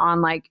 verging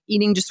on like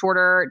eating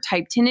disorder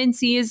type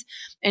tendencies.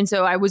 And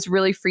so I was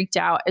really freaked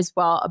out as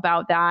well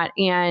about that.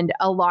 And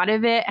a lot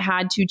of it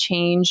had to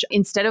change.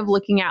 Instead of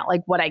looking at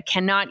like what I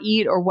cannot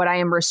eat or what I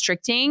am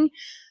restricting,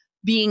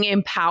 being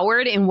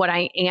empowered in what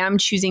I am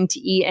choosing to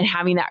eat and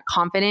having that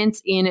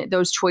confidence in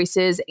those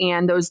choices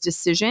and those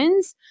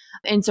decisions.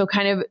 And so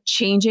kind of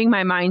changing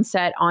my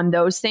mindset on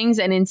those things.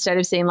 And instead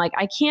of saying like,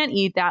 I can't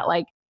eat that,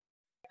 like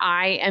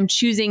I am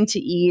choosing to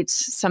eat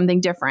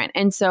something different.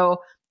 And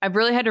so I've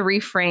really had to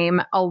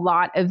reframe a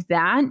lot of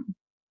that.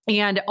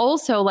 And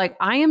also like,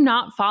 I am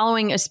not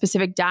following a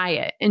specific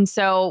diet. And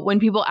so when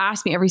people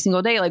ask me every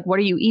single day, like, what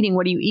are you eating?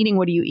 What are you eating?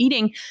 What are you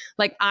eating?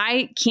 Like,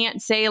 I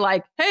can't say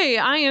like, hey,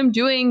 I am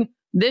doing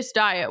this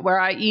diet where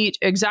I eat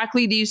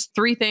exactly these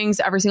 3 things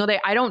every single day.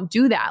 I don't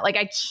do that. Like,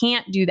 I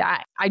can't do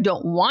that. I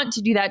don't want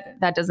to do that.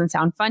 That doesn't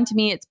sound fun to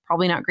me. It's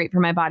probably not great for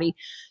my body.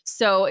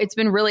 So it's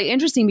been really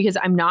interesting because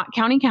I'm not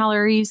counting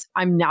calories.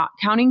 I'm not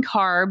counting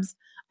carbs.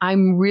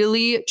 I'm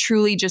really,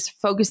 truly just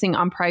focusing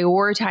on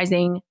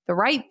prioritizing the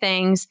right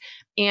things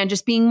and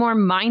just being more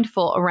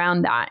mindful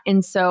around that.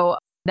 And so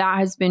that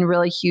has been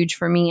really huge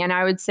for me. And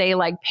I would say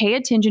like, pay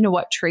attention to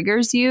what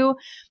triggers you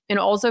and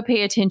also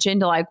pay attention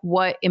to like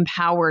what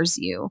empowers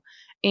you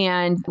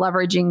and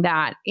leveraging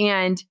that.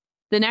 And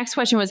the next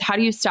question was, how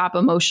do you stop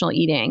emotional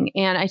eating?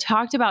 And I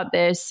talked about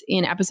this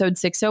in episode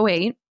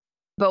 608.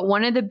 But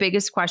one of the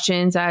biggest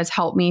questions that has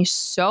helped me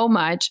so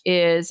much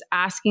is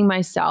asking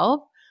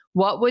myself,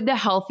 what would the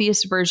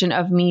healthiest version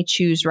of me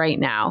choose right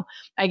now?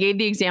 I gave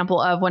the example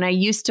of when I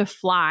used to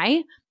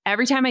fly,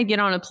 every time I get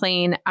on a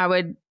plane, I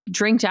would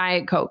drink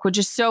Diet Coke, which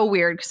is so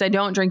weird because I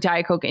don't drink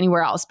Diet Coke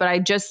anywhere else, but I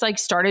just like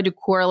started to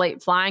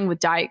correlate flying with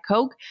Diet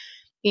Coke.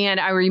 And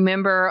I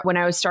remember when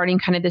I was starting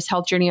kind of this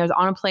health journey, I was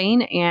on a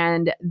plane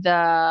and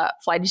the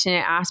flight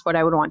attendant asked what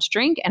I would want to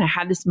drink. And I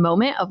had this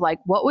moment of like,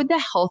 what would the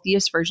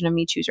healthiest version of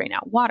me choose right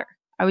now? Water.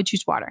 I would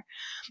choose water.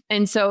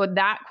 And so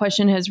that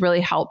question has really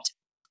helped.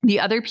 The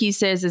other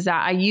piece is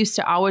that I used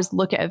to always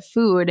look at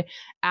food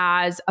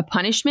as a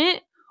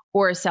punishment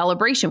or a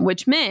celebration,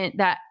 which meant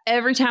that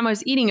every time I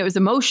was eating, it was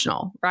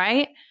emotional,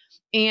 right?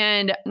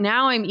 And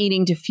now I'm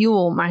eating to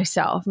fuel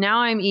myself. Now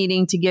I'm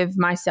eating to give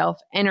myself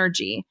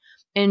energy.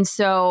 And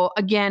so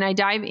again, I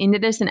dive into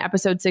this in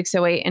episode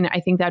 608, and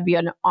I think that'd be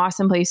an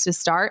awesome place to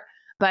start.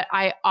 But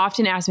I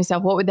often ask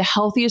myself, what would the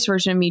healthiest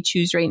version of me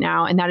choose right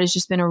now? And that has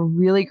just been a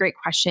really great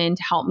question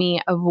to help me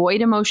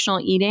avoid emotional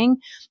eating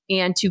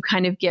and to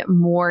kind of get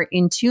more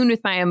in tune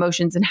with my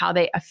emotions and how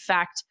they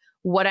affect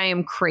what I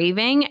am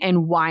craving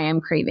and why I'm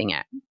craving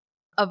it.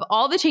 Of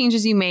all the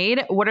changes you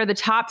made, what are the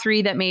top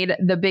 3 that made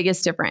the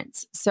biggest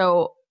difference?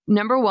 So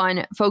number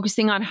 1,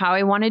 focusing on how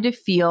I wanted to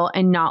feel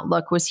and not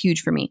look was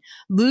huge for me.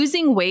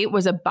 Losing weight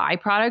was a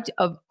byproduct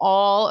of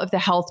all of the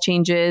health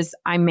changes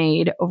I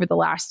made over the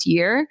last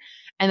year.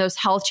 And those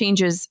health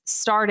changes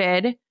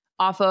started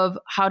off of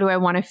how do I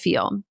want to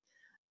feel?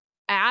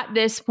 At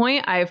this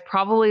point, I've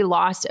probably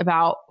lost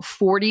about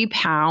 40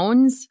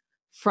 pounds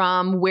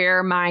from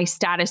where my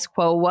status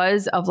quo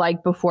was of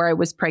like before I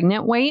was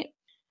pregnant weight.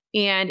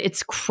 And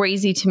it's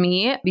crazy to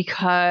me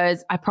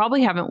because I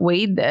probably haven't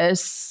weighed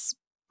this,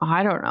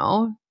 I don't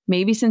know,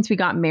 maybe since we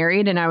got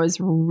married and I was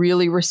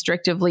really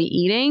restrictively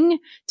eating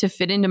to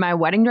fit into my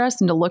wedding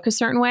dress and to look a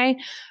certain way.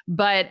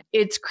 But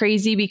it's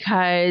crazy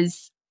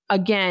because,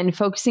 again,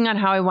 focusing on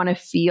how I want to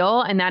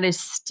feel, and that is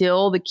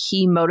still the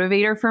key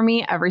motivator for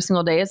me every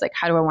single day, is like,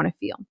 how do I want to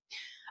feel?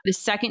 The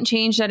second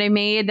change that I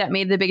made that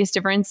made the biggest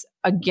difference,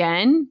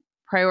 again,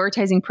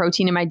 prioritizing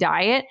protein in my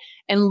diet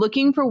and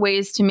looking for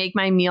ways to make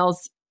my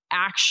meals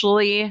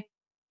actually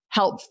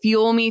help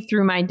fuel me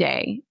through my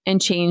day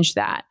and change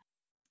that.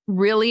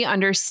 Really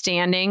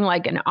understanding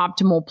like an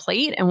optimal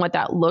plate and what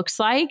that looks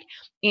like.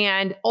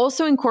 And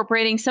also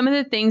incorporating some of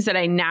the things that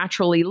I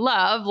naturally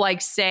love,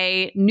 like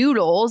say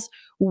noodles,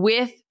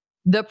 with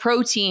the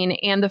protein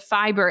and the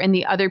fiber and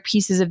the other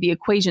pieces of the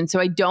equation. So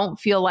I don't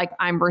feel like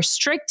I'm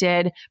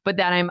restricted, but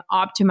that I'm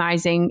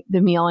optimizing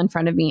the meal in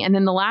front of me. And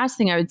then the last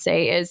thing I would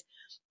say is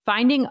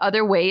finding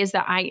other ways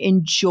that I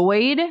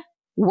enjoyed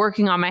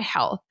working on my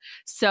health.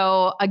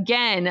 So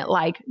again,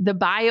 like the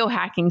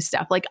biohacking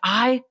stuff, like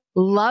I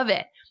love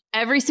it.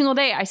 Every single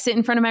day I sit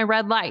in front of my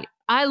red light.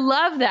 I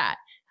love that.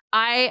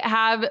 I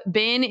have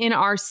been in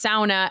our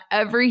sauna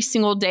every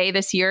single day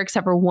this year,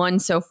 except for one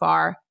so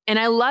far, and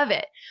I love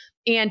it.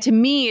 And to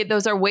me,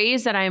 those are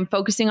ways that I am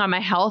focusing on my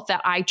health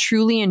that I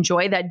truly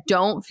enjoy, that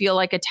don't feel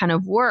like a ton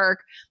of work,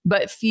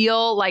 but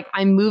feel like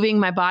I'm moving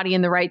my body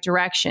in the right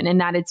direction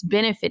and that it's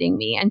benefiting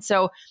me. And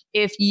so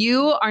if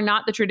you are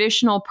not the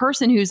traditional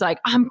person who's like,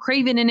 I'm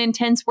craving an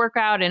intense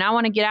workout and I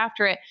want to get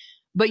after it,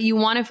 but you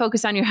want to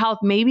focus on your health,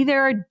 maybe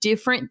there are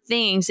different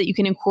things that you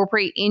can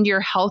incorporate into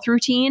your health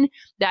routine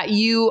that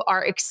you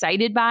are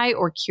excited by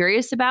or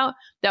curious about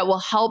that will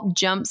help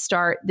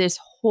jumpstart this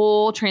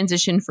whole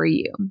transition for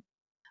you.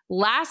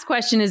 Last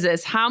question is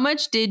this: how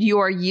much did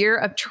your year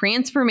of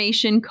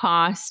transformation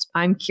cost?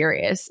 I'm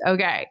curious.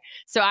 Okay.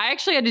 So I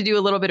actually had to do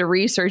a little bit of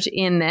research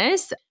in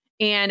this.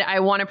 And I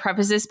want to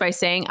preface this by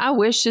saying, I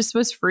wish this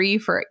was free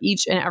for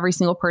each and every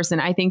single person.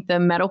 I think the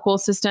medical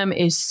system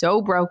is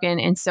so broken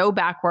and so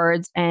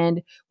backwards,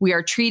 and we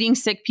are treating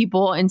sick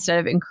people instead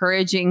of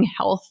encouraging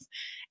health.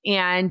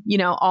 And, you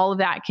know, all of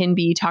that can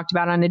be talked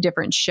about on a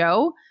different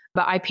show.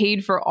 But I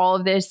paid for all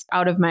of this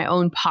out of my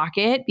own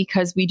pocket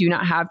because we do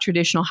not have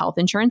traditional health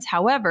insurance.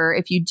 However,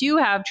 if you do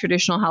have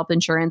traditional health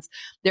insurance,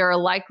 there are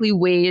likely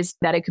ways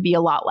that it could be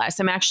a lot less.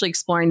 I'm actually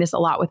exploring this a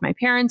lot with my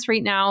parents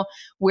right now,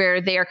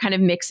 where they are kind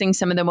of mixing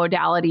some of the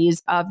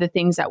modalities of the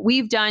things that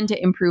we've done to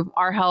improve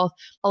our health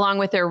along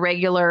with their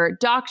regular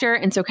doctor.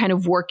 And so kind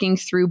of working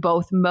through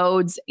both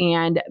modes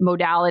and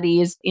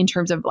modalities in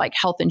terms of like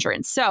health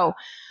insurance. So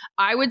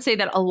I would say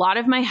that a lot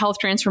of my health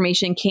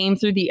transformation came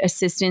through the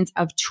assistance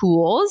of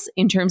tools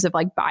in terms of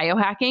like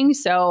biohacking.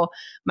 So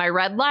my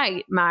red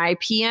light, my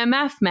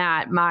PMF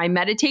mat, my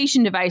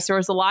meditation device, there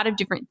was a lot of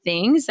different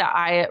things that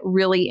I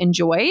really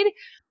enjoyed.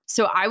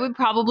 So I would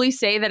probably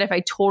say that if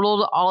I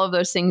totaled all of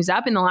those things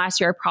up in the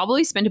last year, I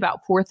probably spent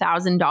about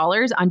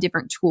 $4,000 on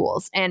different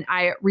tools. And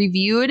I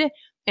reviewed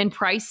and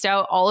priced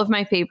out all of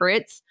my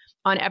favorites.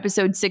 On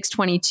episode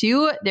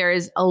 622, there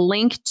is a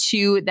link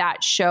to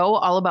that show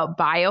all about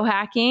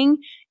biohacking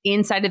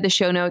inside of the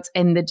show notes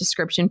and the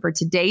description for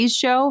today's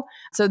show.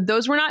 So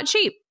those were not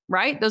cheap,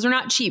 right? Those are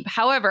not cheap.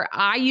 However,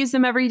 I use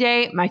them every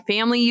day. My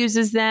family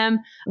uses them.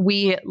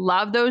 We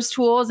love those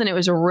tools. And it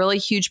was a really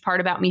huge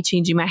part about me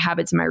changing my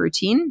habits and my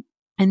routine.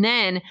 And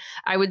then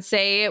I would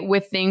say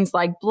with things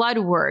like blood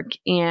work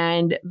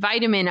and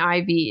vitamin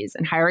IVs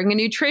and hiring a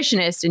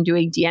nutritionist and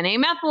doing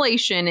DNA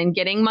methylation and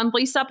getting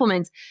monthly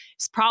supplements,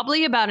 it's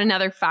probably about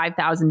another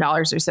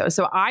 $5,000 or so.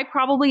 So I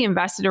probably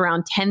invested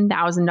around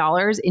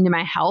 $10,000 into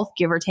my health,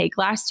 give or take,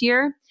 last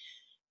year.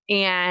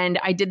 And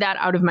I did that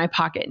out of my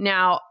pocket.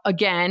 Now,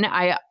 again,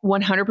 I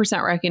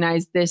 100%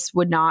 recognize this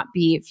would not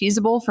be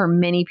feasible for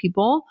many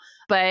people,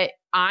 but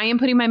I am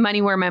putting my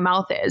money where my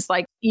mouth is.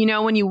 Like, you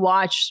know, when you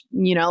watch,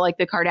 you know, like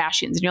the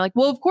Kardashians and you're like,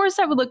 well, of course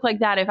I would look like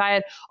that if I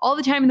had all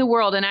the time in the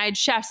world and I had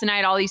chefs and I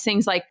had all these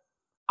things. Like,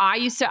 I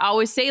used to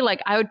always say,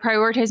 like, I would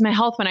prioritize my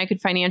health when I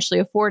could financially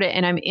afford it.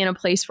 And I'm in a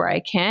place where I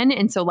can.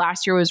 And so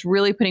last year was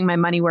really putting my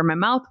money where my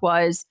mouth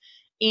was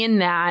in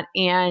that.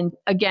 And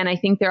again, I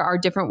think there are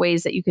different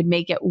ways that you could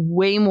make it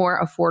way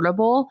more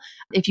affordable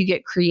if you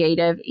get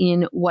creative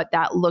in what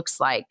that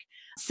looks like.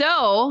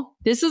 So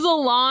this is a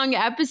long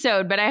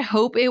episode, but I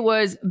hope it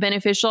was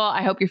beneficial.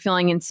 I hope you're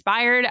feeling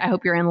inspired. I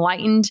hope you're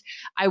enlightened.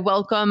 I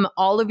welcome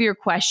all of your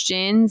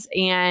questions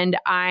and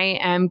I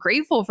am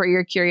grateful for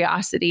your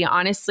curiosity.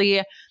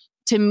 Honestly,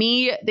 to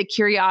me, the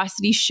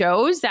curiosity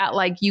shows that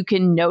like you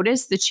can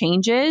notice the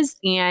changes.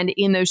 And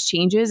in those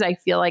changes, I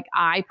feel like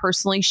I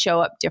personally show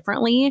up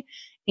differently.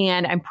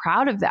 And I'm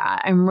proud of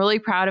that. I'm really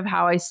proud of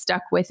how I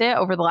stuck with it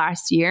over the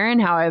last year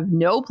and how I have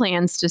no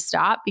plans to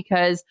stop,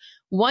 because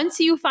once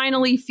you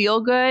finally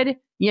feel good,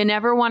 you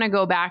never want to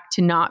go back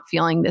to not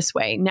feeling this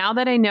way. Now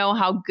that I know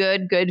how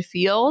good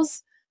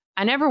feels,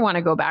 I never want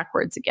to go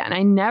backwards again.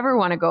 I never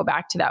want to go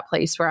back to that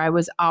place where I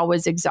was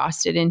always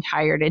exhausted and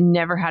tired and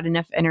never had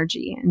enough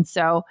energy. And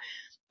so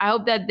I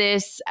hope that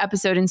this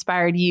episode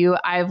inspired you.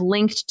 I've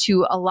linked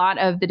to a lot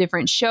of the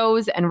different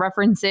shows and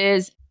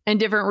references and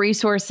different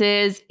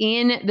resources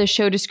in the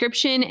show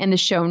description and the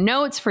show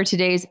notes for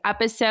today's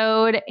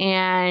episode.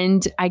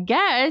 And I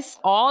guess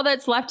all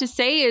that's left to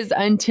say is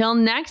until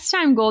next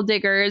time, goal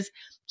diggers,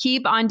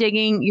 keep on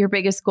digging your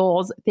biggest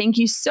goals. Thank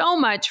you so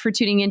much for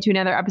tuning into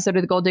another episode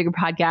of the Goal Digger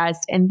Podcast.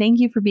 And thank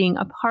you for being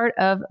a part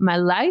of my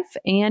life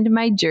and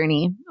my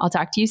journey. I'll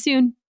talk to you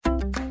soon.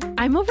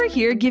 I'm over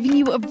here giving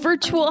you a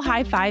virtual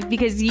high five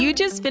because you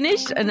just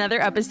finished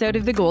another episode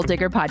of the Goal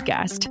Digger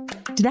Podcast.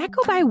 Did that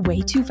go by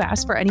way too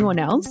fast for anyone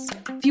else?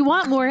 If you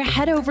want more,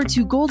 head over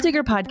to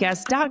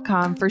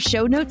goaldiggerpodcast.com for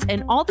show notes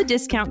and all the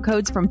discount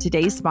codes from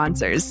today's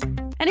sponsors.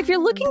 And if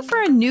you're looking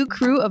for a new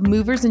crew of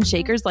movers and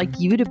shakers like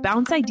you to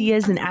bounce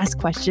ideas and ask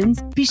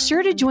questions, be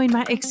sure to join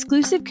my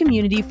exclusive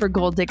community for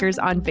goal diggers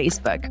on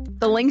Facebook.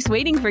 The link's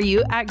waiting for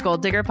you at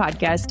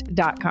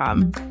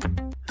goaldiggerpodcast.com.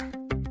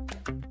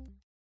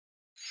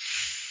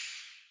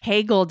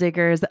 Hey, goal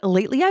diggers.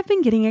 Lately, I've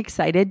been getting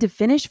excited to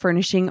finish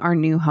furnishing our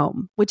new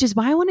home, which is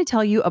why I want to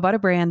tell you about a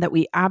brand that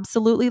we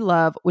absolutely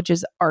love, which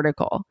is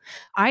Article.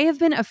 I have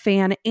been a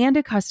fan and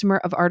a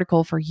customer of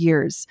Article for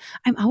years.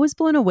 I'm always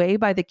blown away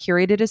by the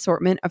curated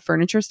assortment of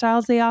furniture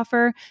styles they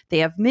offer. They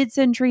have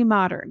mid-century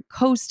modern,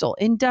 coastal,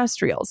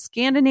 industrial,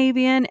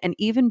 Scandinavian, and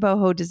even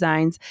boho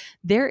designs.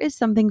 There is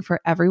something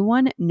for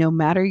everyone, no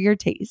matter your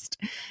taste.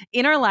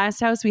 In our last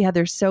house, we had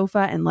their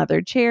sofa and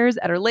leather chairs.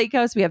 At our lake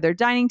house, we have their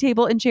dining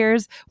table and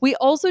chairs. We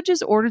also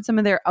just ordered some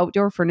of their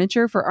outdoor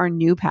furniture for our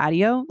new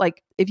patio.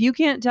 Like, if you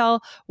can't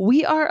tell,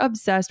 we are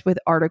obsessed with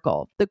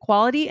Article. The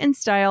quality and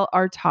style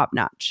are top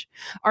notch.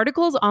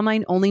 Article's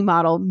online only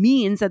model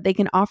means that they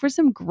can offer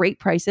some great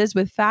prices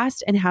with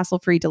fast and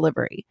hassle-free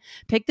delivery.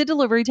 Pick the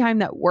delivery time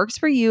that works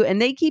for you,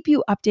 and they keep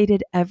you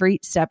updated every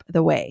step of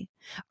the way.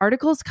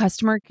 Article's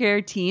customer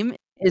care team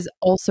is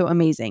also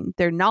amazing.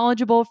 They're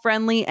knowledgeable,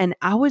 friendly, and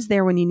always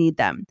there when you need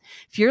them.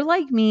 If you're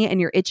like me and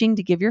you're itching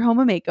to give your home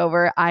a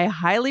makeover, I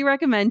highly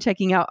recommend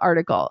checking out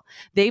Article.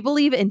 They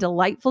believe in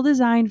delightful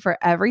design for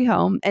every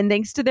home, and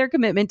thanks to their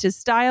commitment to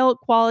style,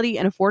 quality,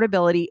 and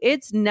affordability,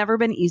 it's never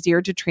been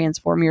easier to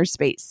transform your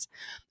space.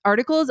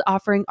 Article is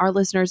offering our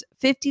listeners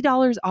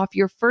 $50 off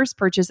your first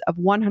purchase of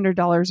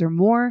 $100 or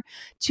more.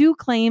 To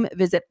claim,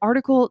 visit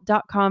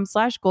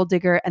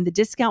article.com/goaldigger and the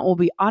discount will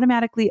be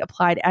automatically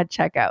applied at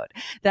checkout.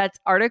 That's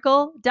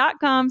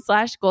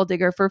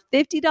article.com/goaldigger for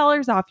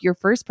 $50 off your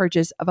first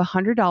purchase of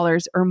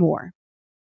 $100 or more.